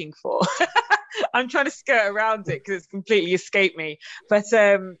looking for. I'm trying to skirt around it because it's completely escaped me. But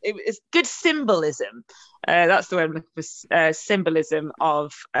it's good symbolism. That's the word I'm looking for. Symbolism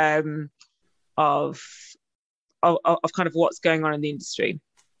of kind of what's going on in the industry.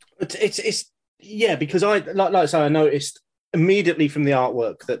 It's yeah, because I like I say, I noticed immediately from the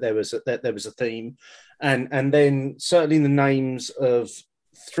artwork that there was a theme, and then certainly the names of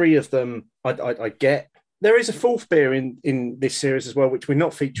three of them I get. There is a fourth beer in this series as well, which we're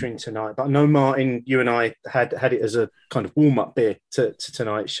not featuring tonight. But I know, Martin, you and I had it as a kind of warm-up beer to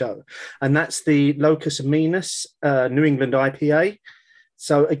tonight's show. And that's the Locus Aminus New England IPA.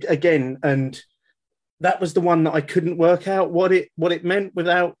 So again, and that was the one that I couldn't work out what it meant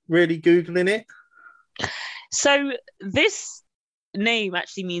without really Googling it. So this name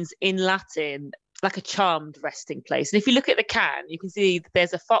actually means in Latin, like a charmed resting place. And if you look at the can, you can see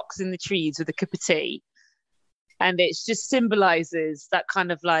there's a fox in the trees with a cup of tea. And it just symbolizes that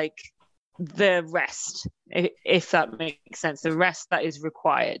kind of like the rest, if that makes sense, the rest that is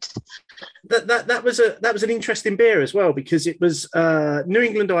required. That was an interesting beer as well, because it was New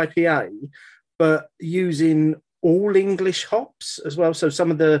England IPA, but using all English hops as well. So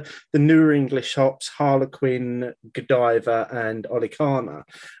some of the newer English hops, Harlequin, Godiva, and Olicana.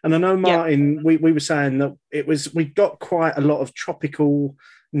 And I know, Martin, we were saying that we got quite a lot of tropical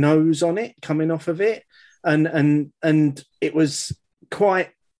nose on it coming off of it. And it was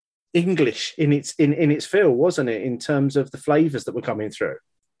quite English in its feel, wasn't it, in terms of the flavours that were coming through?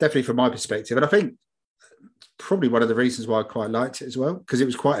 Definitely from my perspective. And I think probably one of the reasons why I quite liked it as well, because it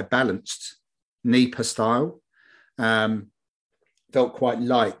was quite a balanced NEPA style. Felt quite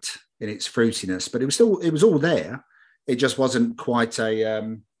light in its fruitiness, but it was all there. It just wasn't quite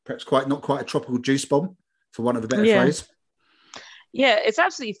not quite a tropical juice bomb, for want of a better phrase. Yeah, it's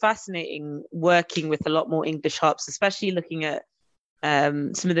absolutely fascinating working with a lot more English hops, especially looking at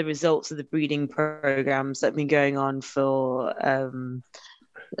some of the results of the breeding programs that have been going on for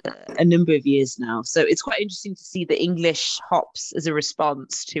a number of years now. So it's quite interesting to see the English hops as a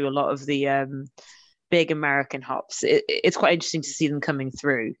response to a lot of the big American hops. It's quite interesting to see them coming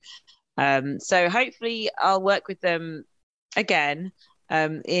through. So hopefully I'll work with them again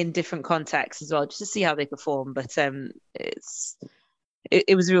in different contexts as well, just to see how they perform. But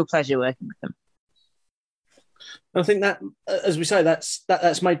it was a real pleasure working with them. I think that, as we say,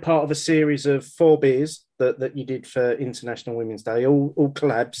 that's made part of a series of 4 beers that you did for International Women's Day, all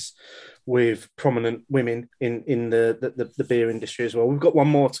collabs with prominent women in the beer industry as well. We've got one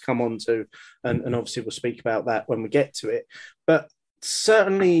more to come on to, and obviously we'll speak about that when we get to it. But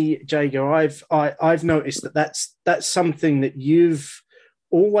certainly, Jager, I've noticed that's something that you've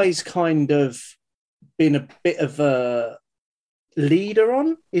always kind of been a bit of a leader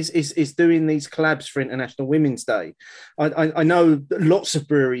on, is doing these collabs for International Women's Day. I know lots of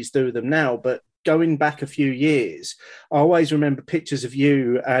breweries do them now, but going back a few years, I always remember pictures of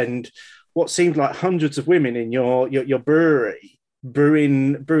you and what seemed like hundreds of women in your brewery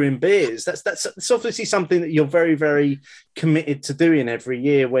brewing beers. That's obviously something that you're very, very committed to doing every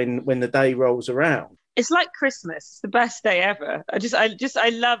year when the day rolls around. It's like Christmas. It's the best day ever. I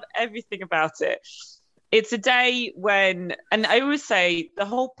love everything about it. It's a day when, and I always say the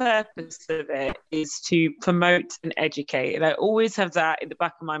whole purpose of it is to promote and educate. And I always have that in the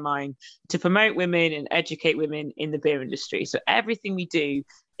back of my mind, to promote women and educate women in the beer industry. So everything we do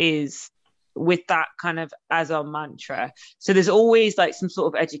is with that kind of as our mantra. So there's always like some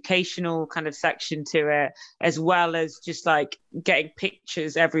sort of educational kind of section to it, as well as just like getting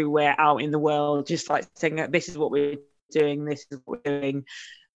pictures everywhere out in the world, just like saying, this is what we're doing, this is what we're doing.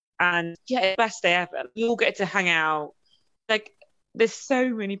 And yeah, best day ever. We all get to hang out. Like, there's so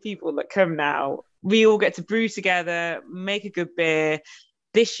many people that come now. We all get to brew together, make a good beer,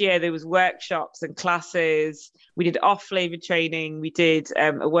 this year there was workshops and classes. We did off-flavor training. We did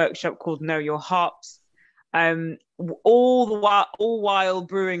a workshop called Know Your Hops. All while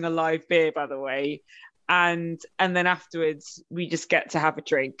brewing a live beer, by the way. And then afterwards, we just get to have a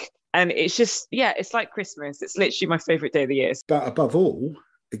drink. And it's just, it's like Christmas. It's literally my favorite day of the year. But above all,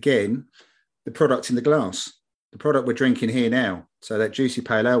 again, the product in the glass, the product we're drinking here now. So that juicy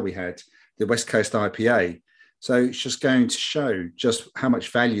pale ale we had, the West Coast IPA. So it's just going to show just how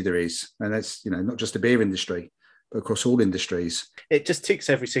much value there is. And that's, not just the beer industry, but across all industries. It just ticks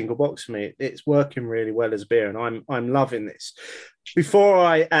every single box for me. It's working really well as beer, and I'm loving this. Before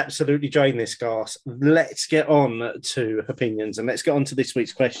I absolutely drain this glass, let's get on to opinions, and let's get on to this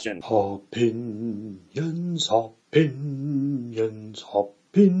week's question. Opinions, opinions,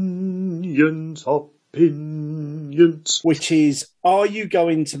 opinions, opinions. Which is, are you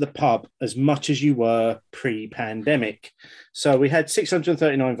going to the pub as much as you were pre-pandemic? So we had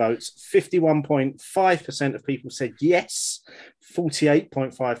 639 votes. 51.5% of people said yes.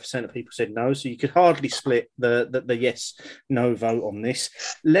 48.5% of people said no. So you could hardly split the yes-no vote on this.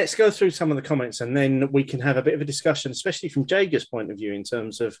 Let's go through some of the comments, and then we can have a bit of a discussion, especially from Jager's point of view in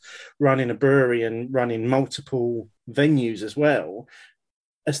terms of running a brewery and running multiple venues as well,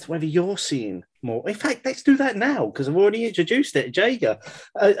 as to whether you're seeing more. In fact, let's do that now, because I've already introduced it. Jager,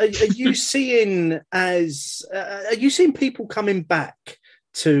 are you seeing people coming back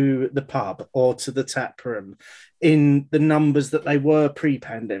to the pub or to the tap room in the numbers that they were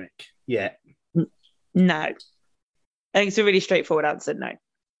pre-pandemic? Yeah. No. I think it's a really straightforward answer, no.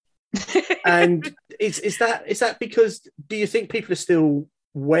 And is that because, do you think people are still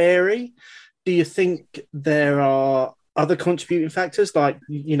wary? Do you think there are other contributing factors, like,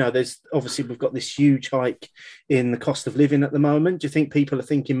 there's obviously, we've got this huge hike in the cost of living at the moment. Do you think people are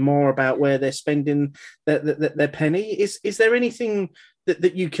thinking more about where they're spending their penny? Is there anything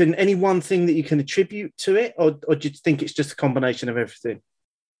that you can, any one thing that you can attribute to it, or do you think it's just a combination of everything?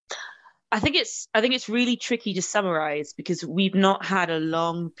 I think it's really tricky to summarize, because we've not had a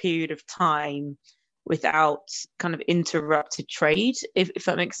long period of time without kind of interrupted trade, if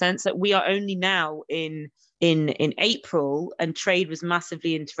that makes sense. That we are only now in April, and trade was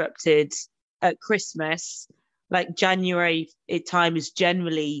massively interrupted at Christmas. Like January time is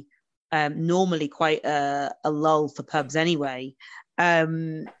generally normally quite a lull for pubs anyway.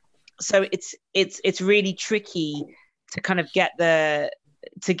 So it's really tricky to kind of get the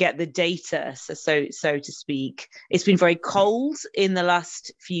data, so to speak. It's been very cold in the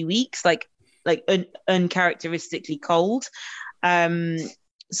last few weeks, like uncharacteristically cold.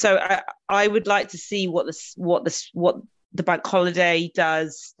 So I would like to see what the bank holiday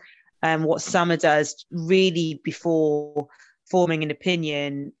does, what summer does, really, before forming an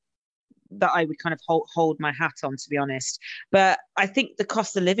opinion that I would kind of hold my hat on, to be honest. But I think the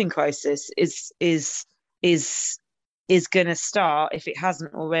cost of living crisis is going to start, if it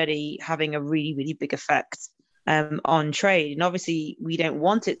hasn't already, having a really, really big effect on trade. And obviously, we don't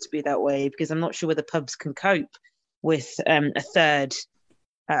want it to be that way, because I'm not sure whether pubs can cope with a third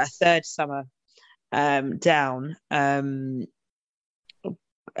summer down. I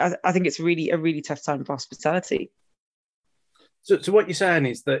think it's a really tough time for hospitality. So what you're saying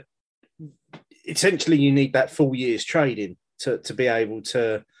is that essentially you need that full year's trading to be able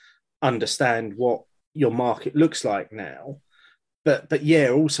to understand what your market looks like now. But yeah,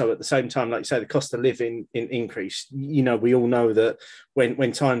 also at the same time, like you say, the cost of living increase. We all know that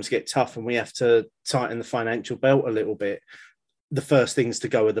when times get tough and we have to tighten the financial belt a little bit, the first things to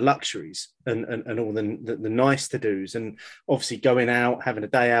go are the luxuries and all the nice to do's. And obviously going out, having a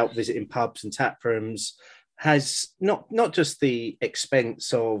day out, visiting pubs and tap rooms has not just the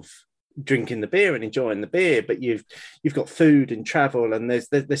expense of drinking the beer and enjoying the beer, but you've got food and travel, and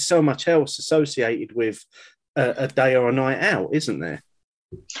there's so much else associated with a day or a night out, isn't there?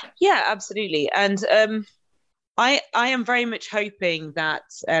 Yeah, absolutely. And I am very much hoping that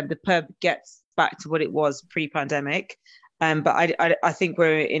the pub gets back to what it was pre-pandemic. But I think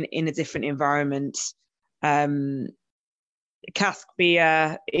we're in a different environment. Cask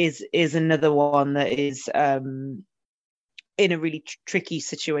beer is another one that is in a really tricky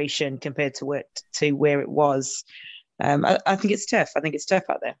situation compared to where it was. I think it's tough. I think it's tough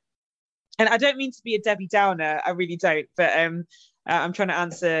out there. And I don't mean to be a Debbie Downer. I really don't. But I'm trying to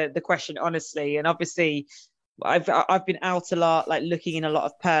answer the question honestly. And obviously, I've been out a lot, like looking in a lot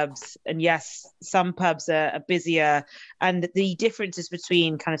of pubs, and yes, some pubs are busier, and the differences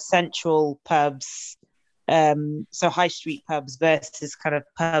between kind of central pubs, so high street pubs, versus kind of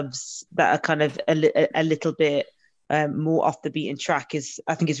pubs that are kind of a little bit more off the beaten track,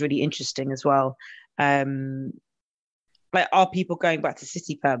 I think is really interesting as well. Like, are people going back to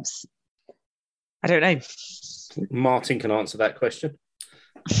city pubs? I don't know. Martin can answer that question.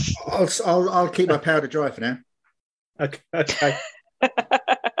 I'll keep my powder dry for now. Okay.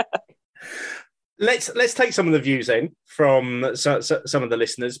 Let's take some of the views then from some of the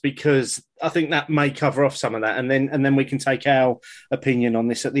listeners, because I think that may cover off some of that, and then we can take our opinion on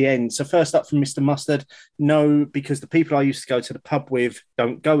this at the end. So first up from Mr. Mustard, no, because the people I used to go to the pub with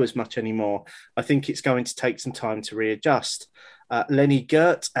don't go as much anymore. I think it's going to take some time to readjust. Lenny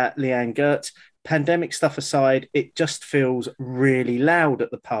Gert at Leanne Gert, pandemic stuff aside, it just feels really loud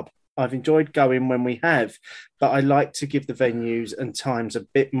at the pub. I've enjoyed going when we have, but I like to give the venues and times a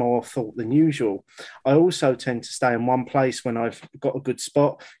bit more thought than usual. I also tend to stay in one place when I've got a good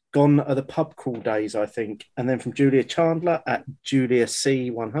spot. Gone are the pub crawl days, I think. And then from Julia Chandler at Julia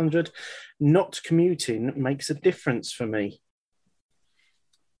C100, not commuting makes a difference for me.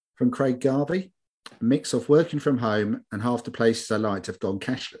 From Craig Garvey, a mix of working from home and half the places I liked have gone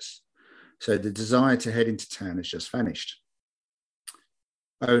cashless. So the desire to head into town has just vanished.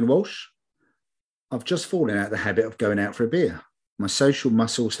 Owen Walsh, I've just fallen out of the habit of going out for a beer. My social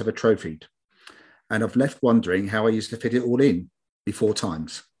muscles have atrophied, and I've left wondering how I used to fit it all in before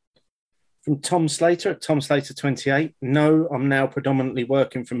times. From Tom Slater at Tom Slater 28, no, I'm now predominantly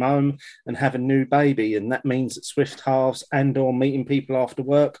working from home and have a new baby, and that means that Swift halves and or meeting people after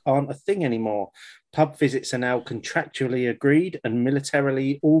work aren't a thing anymore. Pub visits are now contractually agreed and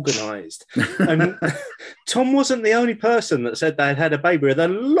militarily organised. And Tom wasn't the only person that said they had had a baby. There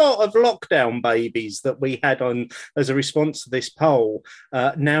are a lot of lockdown babies that we had on as a response to this poll,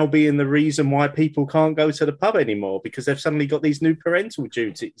 now being the reason why people can't go to the pub anymore, because they've suddenly got these new parental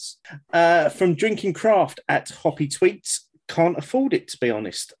duties. From Drinking Craft at Hoppy Tweets, can't afford it, to be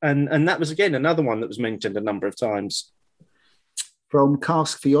honest. And that was, again, another one that was mentioned a number of times. From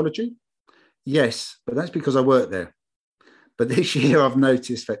Cask Theology, yes, but that's because I work there. But this year I've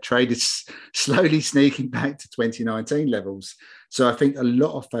noticed that trade is slowly sneaking back to 2019 levels. So I think a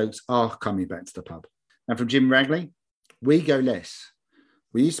lot of folks are coming back to the pub. And from Jim Ragley, we go less.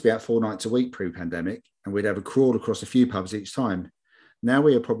 We used to be out 4 nights a week pre-pandemic, and we'd have a crawl across a few pubs each time. Now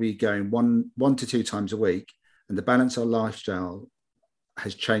we are probably going one to 2 times a week, and the balance of our lifestyle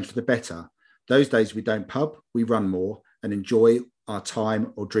has changed for the better. Those days we don't pub, we run more and enjoy our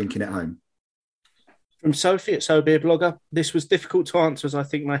time or drinking at home. From Sophie at So Beer Blogger, this was difficult to answer as I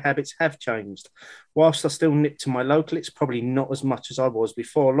think my habits have changed. Whilst I still nip to my local, it's probably not as much as I was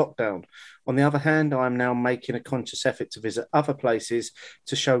before lockdown. On the other hand, I am now making a conscious effort to visit other places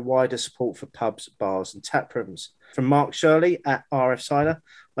to show wider support for pubs, bars and tap rooms. From Mark Shirley at RF Cider,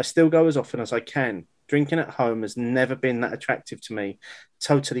 I still go as often as I can. Drinking at home has never been that attractive to me.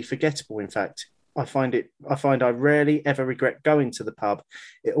 Totally forgettable, in fact. I find I rarely ever regret going to the pub.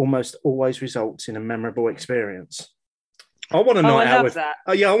 It almost always results in a memorable experience. I want a night out with that.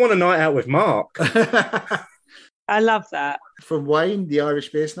 Oh yeah, I want a night out with Mark. I love that. From Wayne, the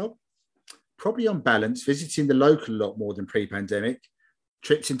Irish beer snob, probably on balance, visiting the local a lot more than pre-pandemic.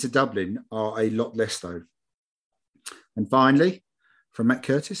 Trips into Dublin are a lot less though. And finally, from Matt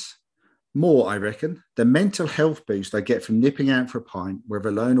Curtis, more, I reckon. The mental health boost I get from nipping out for a pint, whether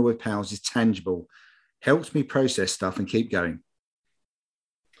alone or with pals, is tangible. Helps me process stuff and keep going.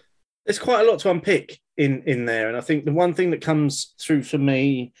 There's quite a lot to unpick in there. And I think the one thing that comes through for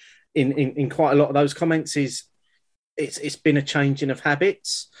me in quite a lot of those comments is it's been a changing of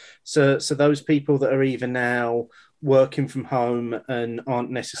habits. So those people that are either now working from home and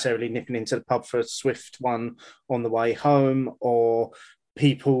aren't necessarily nipping into the pub for a swift one on the way home, or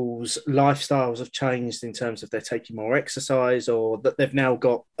people's lifestyles have changed in terms of they're taking more exercise, or that they've now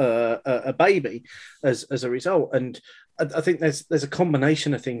got a baby as a result. And I think there's a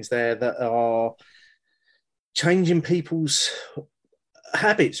combination of things there that are changing people's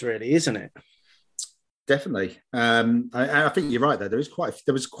habits, really, isn't it? Definitely. I think you're right there. There was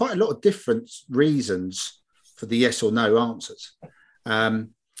quite a lot of different reasons for the yes or no answers.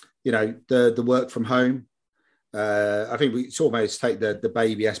 The work from home. I think we almost take the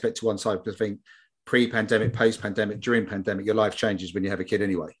baby aspect to one side, because I think pre-pandemic, post-pandemic, during pandemic, your life changes when you have a kid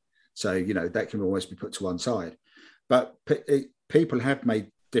anyway. So, that can always be put to one side. But people have made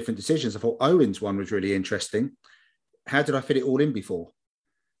different decisions. I thought Owen's one was really interesting. How did I fit it all in before?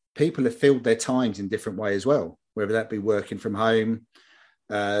 People have filled their times in different way as well, whether that be working from home,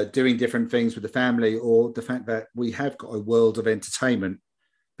 doing different things with the family, or the fact that we have got a world of entertainment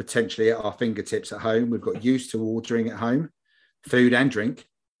potentially at our fingertips at home. We've got used to ordering at home, food and drink.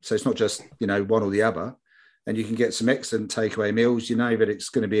 So it's not just, one or the other. And you can get some excellent takeaway meals. You know that it's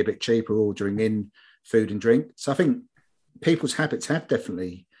going to be a bit cheaper ordering in food and drink. So I think people's habits have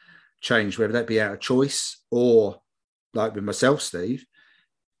definitely changed, whether that be out of choice or like with myself, Steve,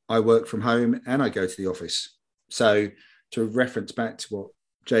 I work from home and I go to the office. So to reference back to what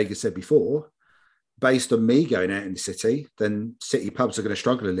Jager said before, based on me going out in the city, then city pubs are going to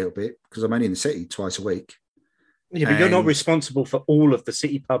struggle a little bit because I'm only in the city twice a week. Yeah, but you're not responsible for all of the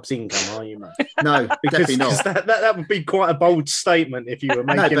city pub's income, are you, mate? No, definitely not. That would be quite a bold statement if you were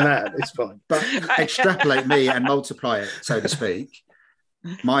making that at this point. But extrapolate me and multiply it, so to speak.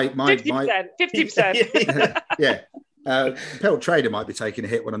 My 50%. Yeah. Pelt Trader might be taking a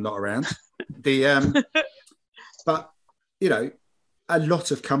hit when I'm not around. But, you know, a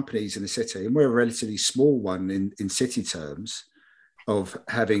lot of companies in the city, and we're a relatively small one in city terms, of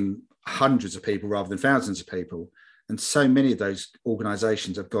having hundreds of people rather than thousands of people. And so many of those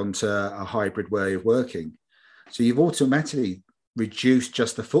organisations have gone to a hybrid way of working. So you've automatically reduced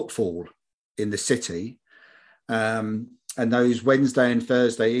just the footfall in the city. And those Wednesday and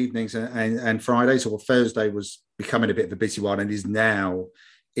Thursday evenings and Fridays, or Thursday was becoming a bit of a busy one and is now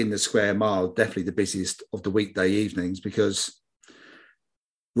in the square mile, definitely the busiest of the weekday evenings, because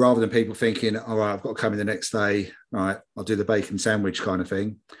rather than people thinking, all right, I've got to come in the next day, all right, I'll do the bacon sandwich kind of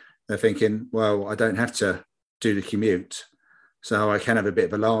thing. They're thinking, well, I don't have to do the commute, so I can have a bit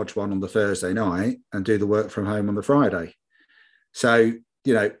of a large one on the Thursday night and do the work from home on the Friday. So,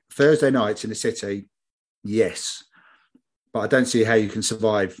 you know, Thursday nights in the city, yes, but I don't see how you can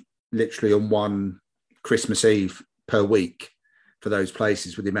survive literally on one Christmas Eve per week for those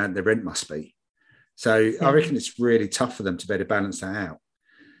places with the amount their rent must be. So I reckon it's really tough for them to be able to balance that out.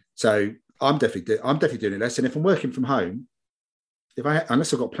 So I'm definitely doing it less. And if I'm working from home,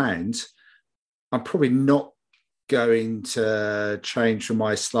 unless I've got plans, I'm probably not going to change from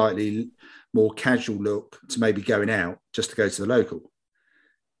my slightly more casual look to maybe going out just to go to the local.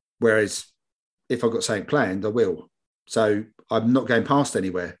 Whereas if I've got something planned, I will. So I'm not going past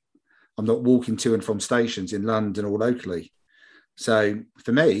anywhere. I'm not walking to and from stations in London or locally. So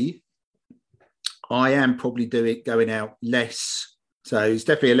for me, I am probably going out less. So it's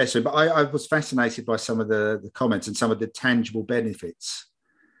definitely a lesson. But I was fascinated by some of the comments and some of the tangible benefits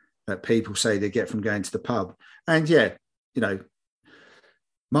that people say they get from going to the pub. And yeah, you know,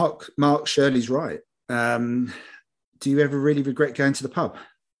 Mark Shirley's right. Do you ever really regret going to the pub?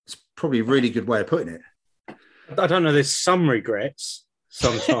 It's probably a really good way of putting it. I don't know. There's some regrets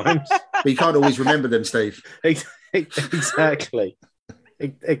sometimes. But you can't always remember them, Steve. Exactly.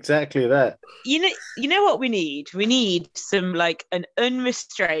 Exactly that. You know what we need? We need some like an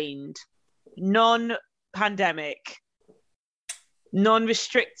unrestrained, non-pandemic,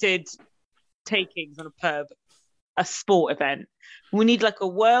 non-restricted takings on a pub, a sport event. We need like a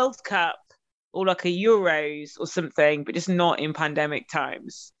World Cup or like a Euros or something, but just not in pandemic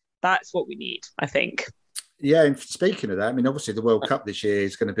times. That's what we need, I think. Yeah, and speaking of that, I mean, obviously the World Cup this year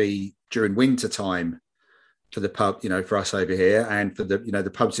is going to be during winter time for the pub, you know, for us over here and for the, you know,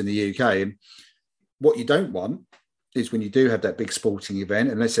 the pubs in the UK. And what you don't want is when you do have that big sporting event,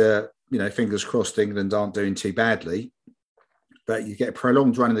 unless, you know, fingers crossed England aren't doing too badly, but you get a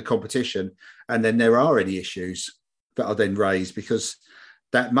prolonged run in the competition and then there are any issues that are then raised, because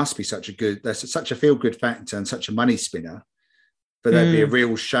that must be such a feel-good factor and such a money spinner. But that'd be a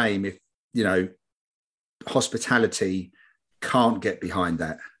real shame if, you know, hospitality can't get behind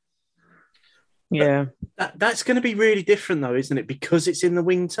that. Yeah, that's going to be really different though, isn't it? Because it's in the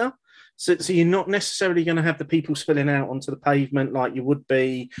winter, so you're not necessarily going to have the people spilling out onto the pavement like you would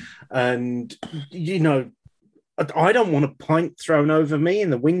be, and you know, I don't want a pint thrown over me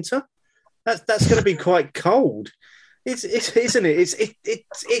in the winter. That's going to be quite cold. It's isn't it?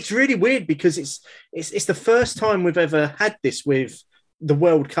 It's really weird because it's the first time we've ever had this with the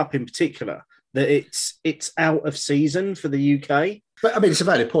World Cup in particular, that it's out of season for the UK. But I mean, it's a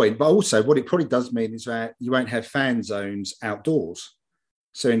valid point. But also, what it probably does mean is that you won't have fan zones outdoors.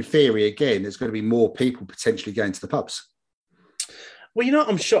 So, in theory, again, there's going to be more people potentially going to the pubs. Well, you know,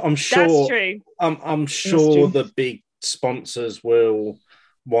 I'm sure. That's true. I'm sure the big sponsors will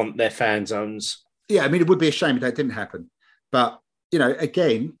want their fan zones. Yeah, I mean, it would be a shame if that didn't happen. But you know,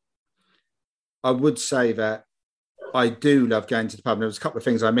 again, I would say that I do love going to the pub. And there was a couple of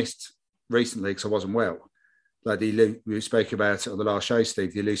things I missed recently because I wasn't well. Like we spoke about it on the last show,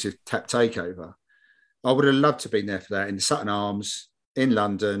 Steve, the elusive tap takeover. I would have loved to have been there for that in the Sutton Arms in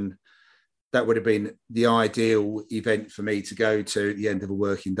London. That would have been the ideal event for me to go to at the end of a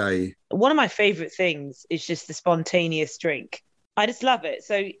working day. One of my favourite things is just the spontaneous drink. I just love it.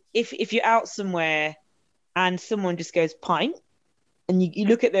 So if you're out somewhere and someone just goes pint, and you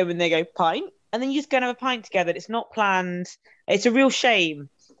look at them and they go pint, and then you just go and have a pint together. It's not planned. It's a real shame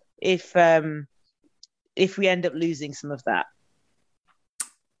if we end up losing some of that.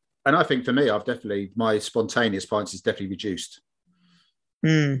 And I think for me, my spontaneous pints is definitely reduced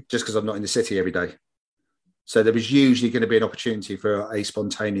just because I'm not in the city every day. So there was usually going to be an opportunity for a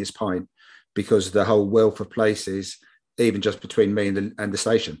spontaneous pint because the whole wealth of places, even just between me and the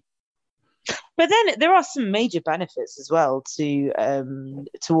station. But then there are some major benefits as well to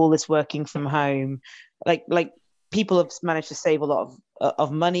all this working from home. Like people have managed to save a lot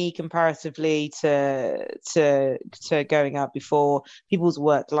of money comparatively to going out before. People's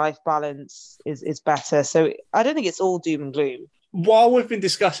work-life balance is better. So I don't think it's all doom and gloom. While we've been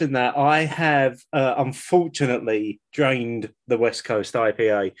discussing that, I have unfortunately drained the West Coast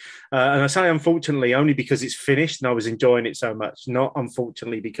IPA. And I say unfortunately only because it's finished and I was enjoying it so much, not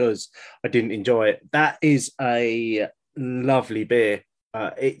unfortunately because I didn't enjoy it. That is a lovely beer.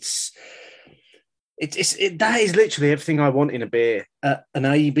 That is literally everything I want in a beer. An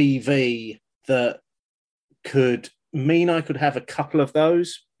ABV that could mean I could have a couple of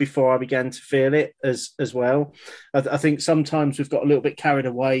those before I began to feel it as well. I think sometimes we've got a little bit carried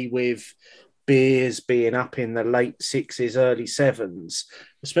away with beers being up in the late 6s, early 7s,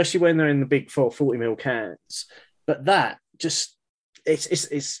 especially when they're in the big 40ml cans. But that just,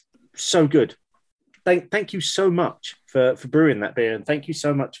 it's so good. Thank you so much for brewing that beer, and thank you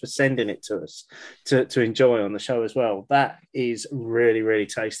so much for sending it to us to enjoy on the show as well. That is really, really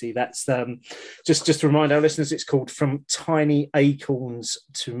tasty. That's just to remind our listeners, it's called From Tiny Acorns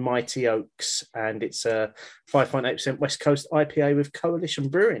to Mighty Oaks, and it's a 5.8% West Coast IPA with Coalition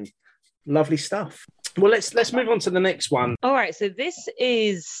Brewing. Lovely stuff. Well, let's move on to the next one. All right, so this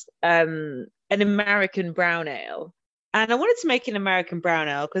is an American brown ale, and I wanted to make an American brown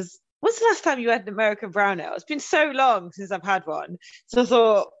ale because when's the last time you had an American brown ale? It's been so long since I've had one. So I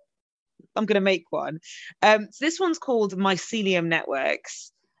thought, I'm going to make one. So this one's called Mycelium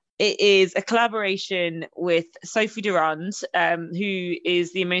Networks. It is a collaboration with Sophie Durand, who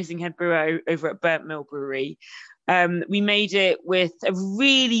is the amazing head brewer over at Burnt Mill Brewery. We made it with a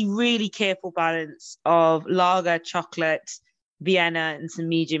really, really careful balance of lager, chocolate, Vienna, and some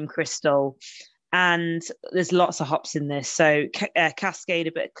medium crystal. And there's lots of hops in this. So Cascade,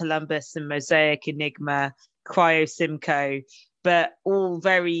 a bit of Columbus, and Mosaic, Enigma, Cryo, Simcoe, but all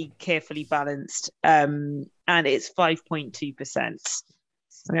very carefully balanced. And it's 5.2%. I'm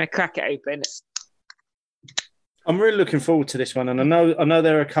going to crack it open. I'm really looking forward to this one. And I know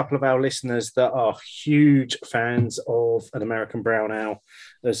there are a couple of our listeners that are huge fans of an American brown ale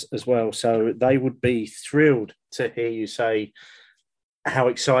as well. So they would be thrilled to hear you say how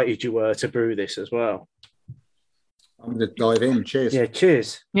excited you were to brew this as well. I'm going to dive in. Cheers. Yeah,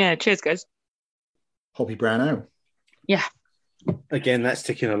 cheers. Yeah, cheers, guys. Hoppy brown ale. Yeah. Again, that's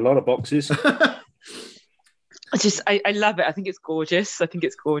ticking a lot of boxes. I love it. I think it's gorgeous.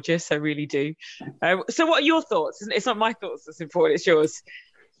 I really do. So what are your thoughts? It's not my thoughts that's important, it's yours.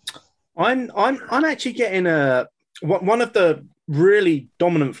 I'm actually getting one of the really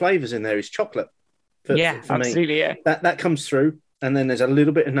dominant flavors in there is chocolate. For absolutely, me. Yeah. That comes through. And then there's a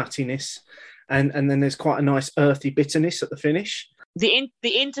little bit of nuttiness, and then there's quite a nice earthy bitterness at the finish. The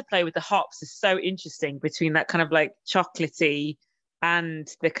interplay with the hops is so interesting between that kind of like chocolatey and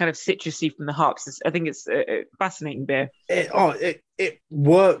the kind of citrusy from the hops. I think it's a fascinating beer. It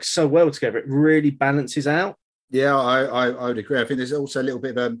works so well together. It really balances out. Yeah, I would agree. I think there's also a little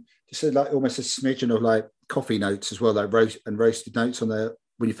bit of just like almost a smidgen of like coffee notes as well, like roasted notes on there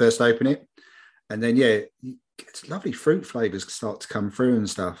when you first open it, and then it's lovely fruit flavors start to come through and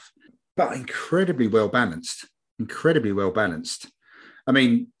stuff, but incredibly well balanced. I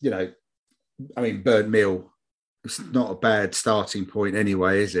mean, Burnt Mill, it's not a bad starting point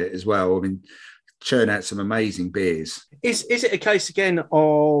anyway, is it, as well? I mean, churn out some amazing beers. Is it a case again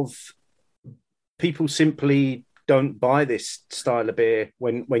of people simply don't buy this style of beer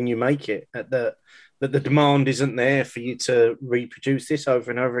when you make it, that the demand isn't there for you to reproduce this over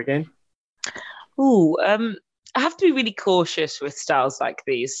and over again? I have to be really cautious with styles like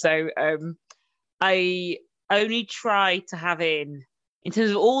these. So I only try to have in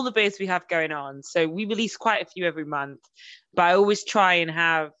terms of all the beers we have going on. So we release quite a few every month, but I always try and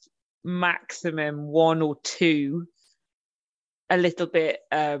have maximum one or two, a little bit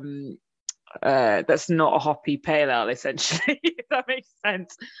that's not a hoppy pale ale, essentially, if that makes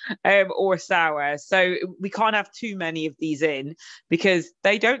sense, or sour. So we can't have too many of these in because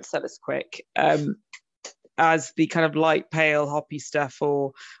they don't sell as quick as the kind of light pale hoppy stuff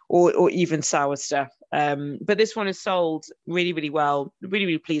or even sour stuff. But this one is sold really, really well. Really,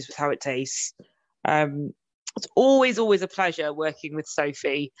 really pleased with how it tastes. It's always a pleasure working with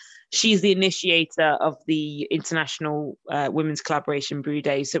Sophie. She's the initiator of the International Women's Collaboration Brew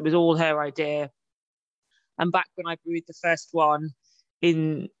Days. So it was all her idea. And back when I brewed the first one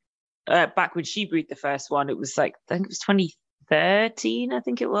in back when she brewed the first one. It was like, I think it was 2013, I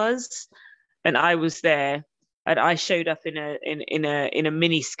think it was, and I was there, and I showed up in a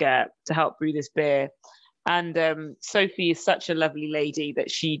mini skirt to help brew this beer. And Sophie is such a lovely lady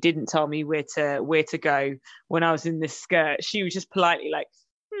that she didn't tell me where to go when I was in this skirt. She was just politely like,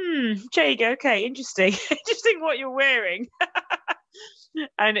 Jago, okay, interesting what you're wearing.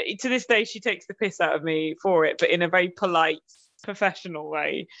 And to this day, she takes the piss out of me for it, but in a very polite, professional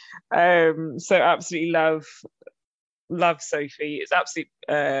way. So absolutely love Sophie. It's absolutely,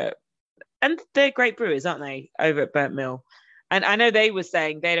 and they're great brewers, aren't they, over at Burnt Mill? And I know they were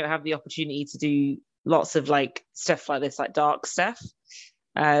saying they don't have the opportunity to do lots of like stuff like this, like dark stuff.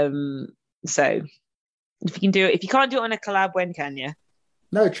 So if you can do it, if you can't do it on a collab, when can you?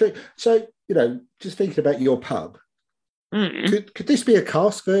 No, true. So, just thinking about your pub, could this be a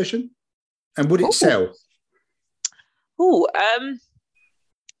cask version? And would it sell?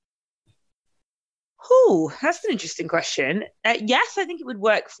 That's an interesting question. Yes, I think it would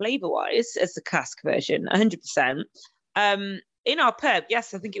work flavor-wise as the cask version, 100%. In our pub,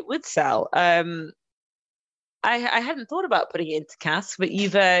 yes, I think it would sell. I hadn't thought about putting it into cask, but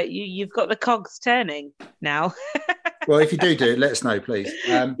you've got the cogs turning now. Well, if you do it, let us know, please.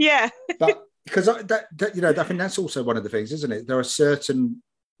 Yeah, but because I think that's also one of the things, isn't it? There are certain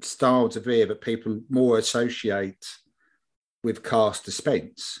styles of beer that people more associate with cask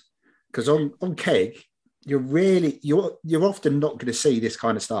dispense. Because on keg, you're often not going to see this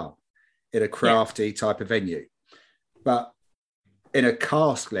kind of style in a crafty type of venue, but in a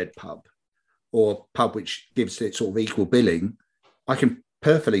cask-led pub or pub which gives it sort of equal billing, I can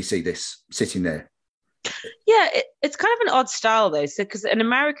perfectly see this sitting there. Yeah, it's kind of an odd style though. So because an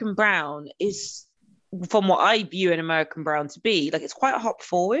American brown is, from what I view an American brown to be, like it's quite hop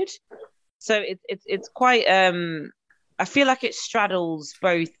forward. So it's quite. I feel like it straddles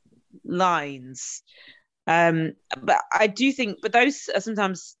both lines. But I do think, but those are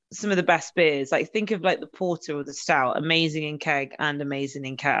sometimes some of the best beers. Like think of like the porter or the stout, amazing in keg and amazing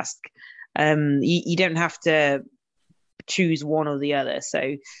in cask. You don't have to choose one or the other.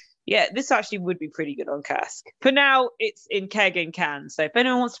 So yeah, this actually would be pretty good on cask. For now, it's in keg and can. So if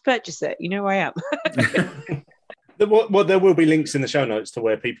anyone wants to purchase it, you know where I am. Well, there will be links in the show notes to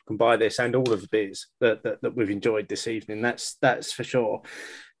where people can buy this and all of the beers that we've enjoyed this evening. That's for sure.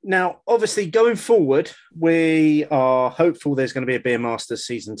 Now, obviously, going forward, we are hopeful there's going to be a Beer Masters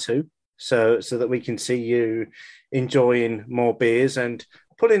season 2, so that we can see you enjoying more beers and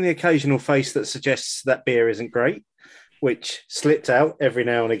putting the occasional face that suggests that beer isn't great, which slipped out every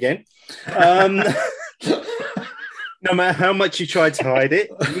now and again. No matter how much you try to hide it,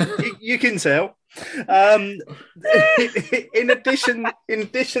 you can tell. In addition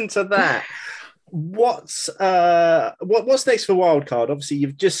to that, what's next for Wildcard? Obviously,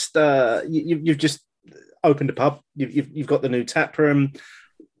 you've just opened a pub. You've got the new tap room.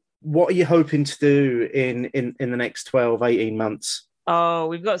 What are you hoping to do in the next 12, 18 months? Oh,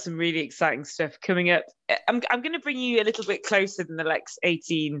 we've got some really exciting stuff coming up. I'm going to bring you a little bit closer than the next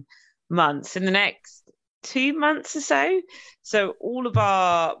 18 months. In the next 2 months or so. So all of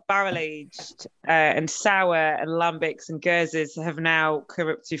our barrel-aged and sour and lambics and guerzes have now come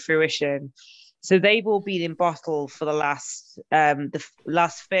up to fruition. So they've all been in bottle for the last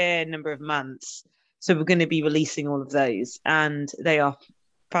fair number of months. So we're going to be releasing all of those, and they are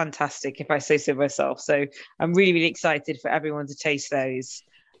fantastic, if I say so myself. So I'm really, really excited for everyone to taste those.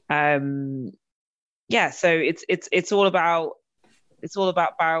 So it's all about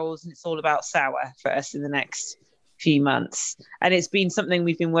barrels, and it's all about sour for us in the next few months. And it's been something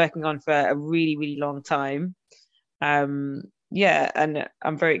we've been working on for a really, really long time. And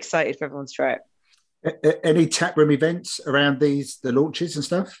I'm very excited for everyone to try it. Any taproom events around the launches and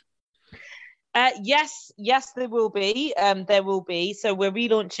stuff? Yes, there will be. So we're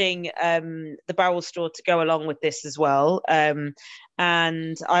relaunching the barrel store to go along with this as well.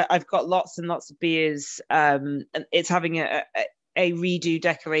 And I've got lots and lots of beers. And it's having a redo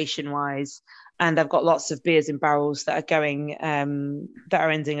decoration wise, and I've got lots of beers in barrels that are going that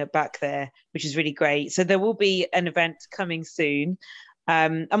are ending up back there, which is really great. So there will be an event coming soon.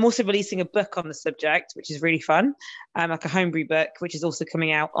 I'm also releasing a book on the subject, which is really fun, like a homebrew book, which is also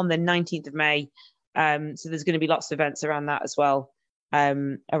coming out on the 19th of May. So there's going to be lots of events around that as well,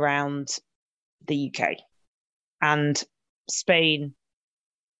 around the UK and Spain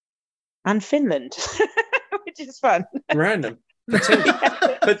and Finland, which is fun. Random.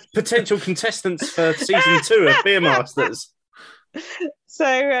 Potential contestants for season 2 of Beer Masters.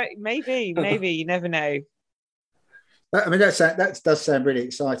 So maybe you never know. I mean, that does sound really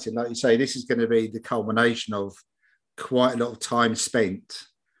exciting. Like you say, this is going to be the culmination of quite a lot of time spent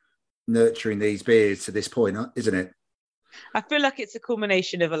nurturing these beers to this point, isn't it? I feel like it's a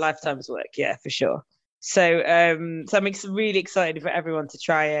culmination of a lifetime's work. Yeah, for sure. So, so I'm really excited for everyone to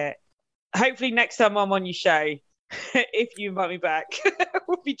try it. Hopefully, next time I'm on your show, if you invite me back,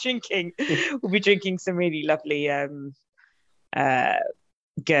 we'll be drinking some really lovely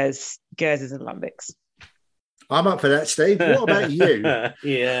Gurzes and Lambics. I'm up for that, Steve. What about you?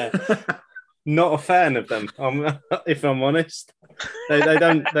 Yeah, not a fan of them. If I'm honest, they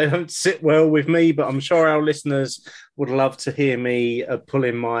don't sit well with me. But I'm sure our listeners would love to hear me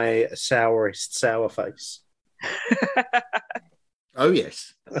pulling my sourest sour face. Oh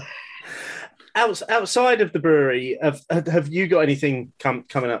yes. Outside of the brewery, have you got anything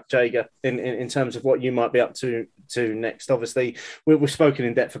coming up, Jager, in terms of what you might be up to next? Obviously, we've spoken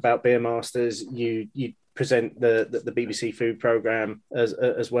in depth about Beer Masters. You present the BBC food programme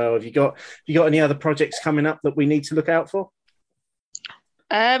as well. Have you got any other projects coming up that we need to look out for?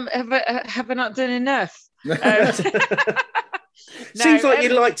 Have I not done enough? Seems like you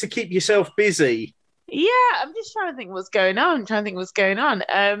like to keep yourself busy. Yeah, I'm just trying to think what's going on.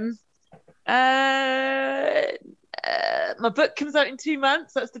 My book comes out in 2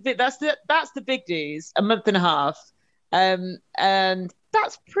 months. That's the big news. A month and a half, and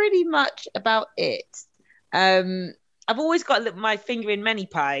that's pretty much about it. I've always got my finger in many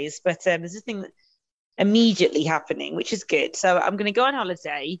pies, but there's this thing that immediately happening, which is good. So I'm going to go on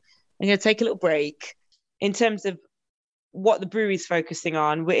holiday. I'm going to take a little break. In terms of what the brewery's focusing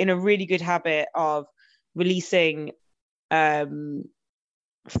on, we're in a really good habit of releasing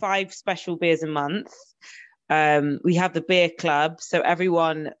 5 special beers a month. We have the beer club, so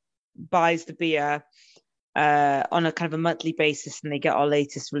everyone buys the beer on a kind of a monthly basis, and they get our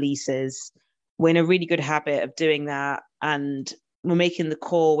latest releases. We're in a really good habit of doing that, and we're making the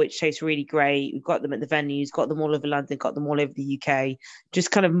core, which tastes really great. We've got them at the venues, got them all over London, got them all over the UK. Just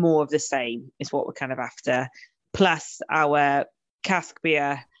kind of more of the same is what we're kind of after, plus our cask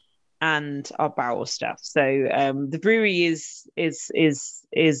beer and our barrel stuff. So the brewery is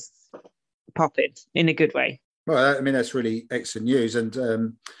popping in a good way. Well, I mean, that's really excellent news. And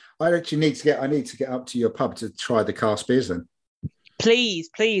I actually need to get up to your pub to try the cask beers then. Please,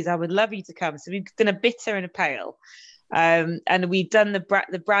 I would love you to come. So we've done a bitter and a pale, and we've done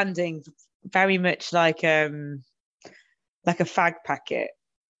the branding very much like a fag packet,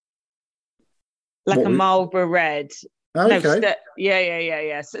 like a Marlboro Red. Okay. No,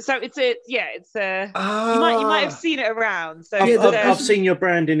 yeah. So it's a. You might have seen it around. So I've seen your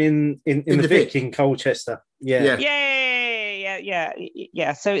branding in the Vic in Colchester. Yeah.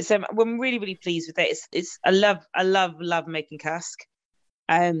 So it's I'm really, really pleased with it. It's I love making cask.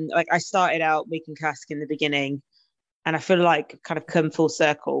 Like I started out making cask in the beginning, and I feel like kind of come full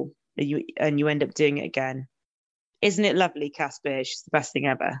circle, and you end up doing it again. Isn't it lovely, cask beer? It's just the best thing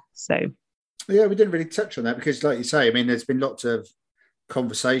ever. So. Yeah, we didn't really touch on that because, like you say, I mean, there's been lots of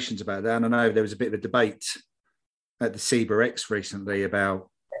conversations about that. And I know there was a bit of a debate at the CBER recently about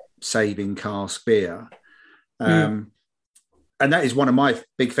saving cask beer. And that is one of my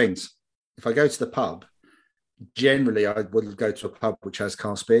big things. If I go to the pub, generally I would go to a pub which has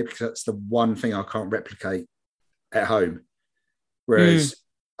cask beer because that's the one thing I can't replicate at home. Whereas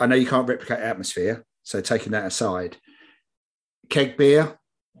I know you can't replicate atmosphere. So taking that aside, keg beer,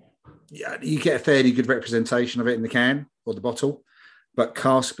 yeah, you get a fairly good representation of it in the can or the bottle, but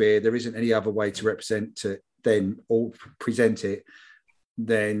cask beer, there isn't any other way to represent it then or present it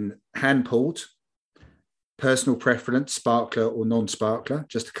than hand pulled, personal preference, sparkler or non-sparkler,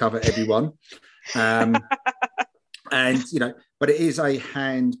 just to cover everyone. And but it is a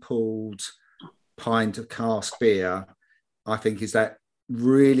hand pulled pint of cask beer. I think is that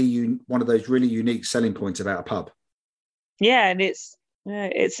really one of those really unique selling points about a pub. Yeah, and it's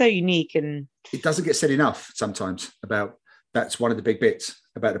so unique, and it doesn't get said enough sometimes about that's one of the big bits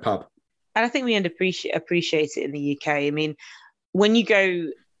about the pub. And I think we appreciate it in the UK. I mean, when you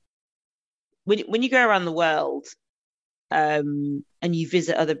go around the world, and you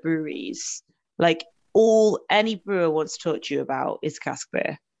visit other breweries, like any brewer wants to talk to you about is cask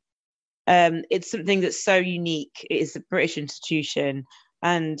beer. It's something that's so unique. It is a British institution,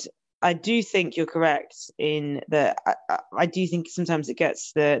 and I do think you're correct in that. I do think sometimes it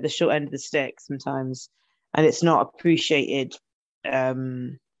gets the short end of the stick sometimes, and it's not appreciated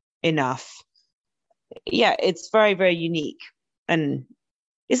enough. Yeah, it's very, very unique, and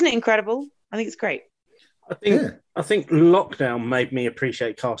isn't it incredible? I think it's great. I think lockdown made me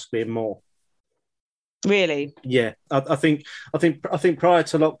appreciate cask beer more. Really? Yeah, I think prior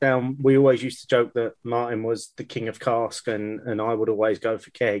to lockdown, we always used to joke that Martin was the king of cask, and I would always go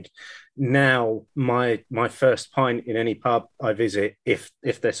for keg. Now, my first pint in any pub I visit, if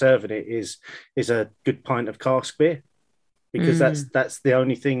they're serving it, is a good pint of cask beer, because that's the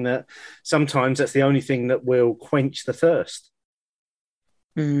only thing that sometimes that's the only thing that will quench the thirst.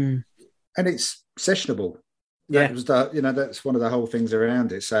 And it's sessionable. Yeah, that was that's one of the whole things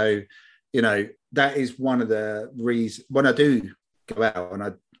around it. So, that is one of the reasons when I do go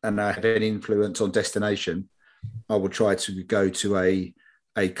out and I have any influence on destination, I will try to go to a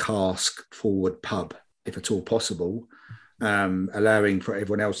cask forward pub if at all possible, allowing for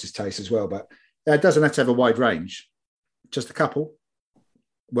everyone else's taste as well. But it doesn't have to have a wide range, just a couple,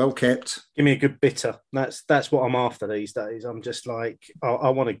 well kept. Give me a good bitter. That's what I'm after these days. I'm just like, I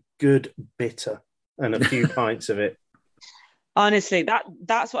want a good bitter and a few pints of it. Honestly,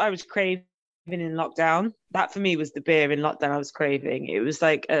 that's what I was craving in lockdown. That for me was the beer in lockdown I was craving. It was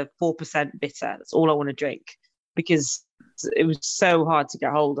like a 4% bitter. That's all I want to drink, because it was so hard to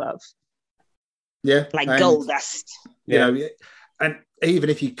get hold of. Yeah, like gold dust. And even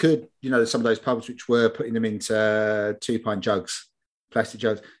if you could, some of those pubs which were putting them into 2-pint jugs, plastic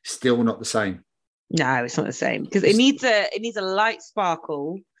jugs, still not the same. No, it's not the same, because it needs a light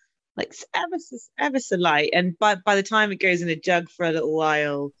sparkle, like ever so light, and by the time it goes in a jug for a little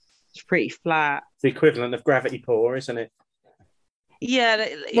while, it's pretty flat. It's the equivalent of gravity pour, isn't it? Yeah,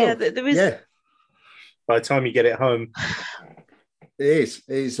 there is. Yeah. By the time you get it home, it is.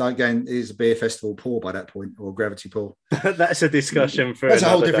 It is like going. It is a beer festival pour by that point, or gravity pour. That's a discussion for. That's a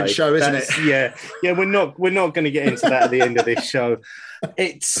whole different show, isn't it? Yeah. We're not going to get into that at the end of this show.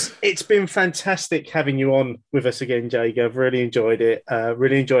 It's been fantastic having you on with us again, Jager. I've really enjoyed it.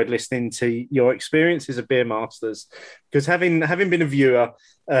 Really enjoyed listening to your experiences of Beer Masters, because having been a viewer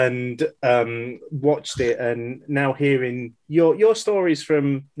and watched it, and now hearing your stories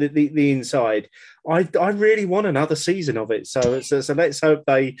from the inside, I really want another season of it. So let's hope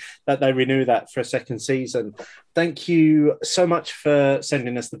that they renew that for a second season. Thank you so much for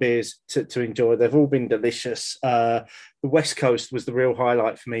sending us the beers to enjoy. They've all been delicious. The West Coast was the real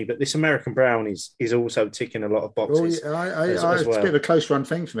highlight for me, but this American Brown is also ticking a lot of boxes. Well, it's a bit of a close run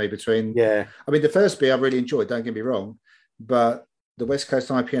thing for me between. Yeah, I mean, the first beer I really enjoyed. Don't get me wrong, but the West Coast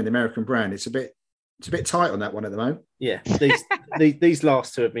IPA and the American Brown, it's a bit tight on that one at the moment. Yeah, these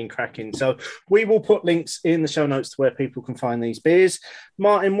last two have been cracking. So we will put links in the show notes to where people can find these beers.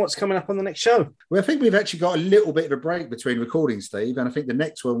 Martin, what's coming up on the next show? Well, I think we've actually got a little bit of a break between recordings, Steve, and I think the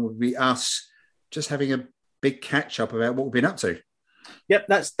next one will be us just having a big catch up about what we've been up to. Yep,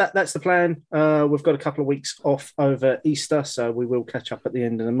 that's the plan. We've got a couple of weeks off over Easter, so we will catch up at the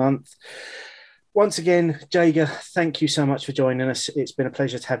end of the month. Once again, Jager, thank you so much for joining us. It's been a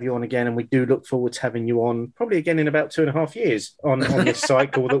pleasure to have you on again, and we do look forward to having you on probably again in about 2.5 years on this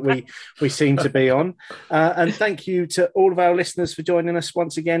cycle that we seem to be on. And thank you to all of our listeners for joining us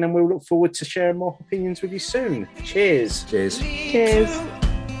once again, and we'll look forward to sharing more opinions with you soon. Cheers. Cheers. Cheers.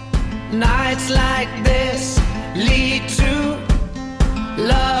 Nights like this lead to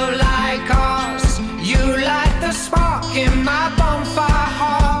love.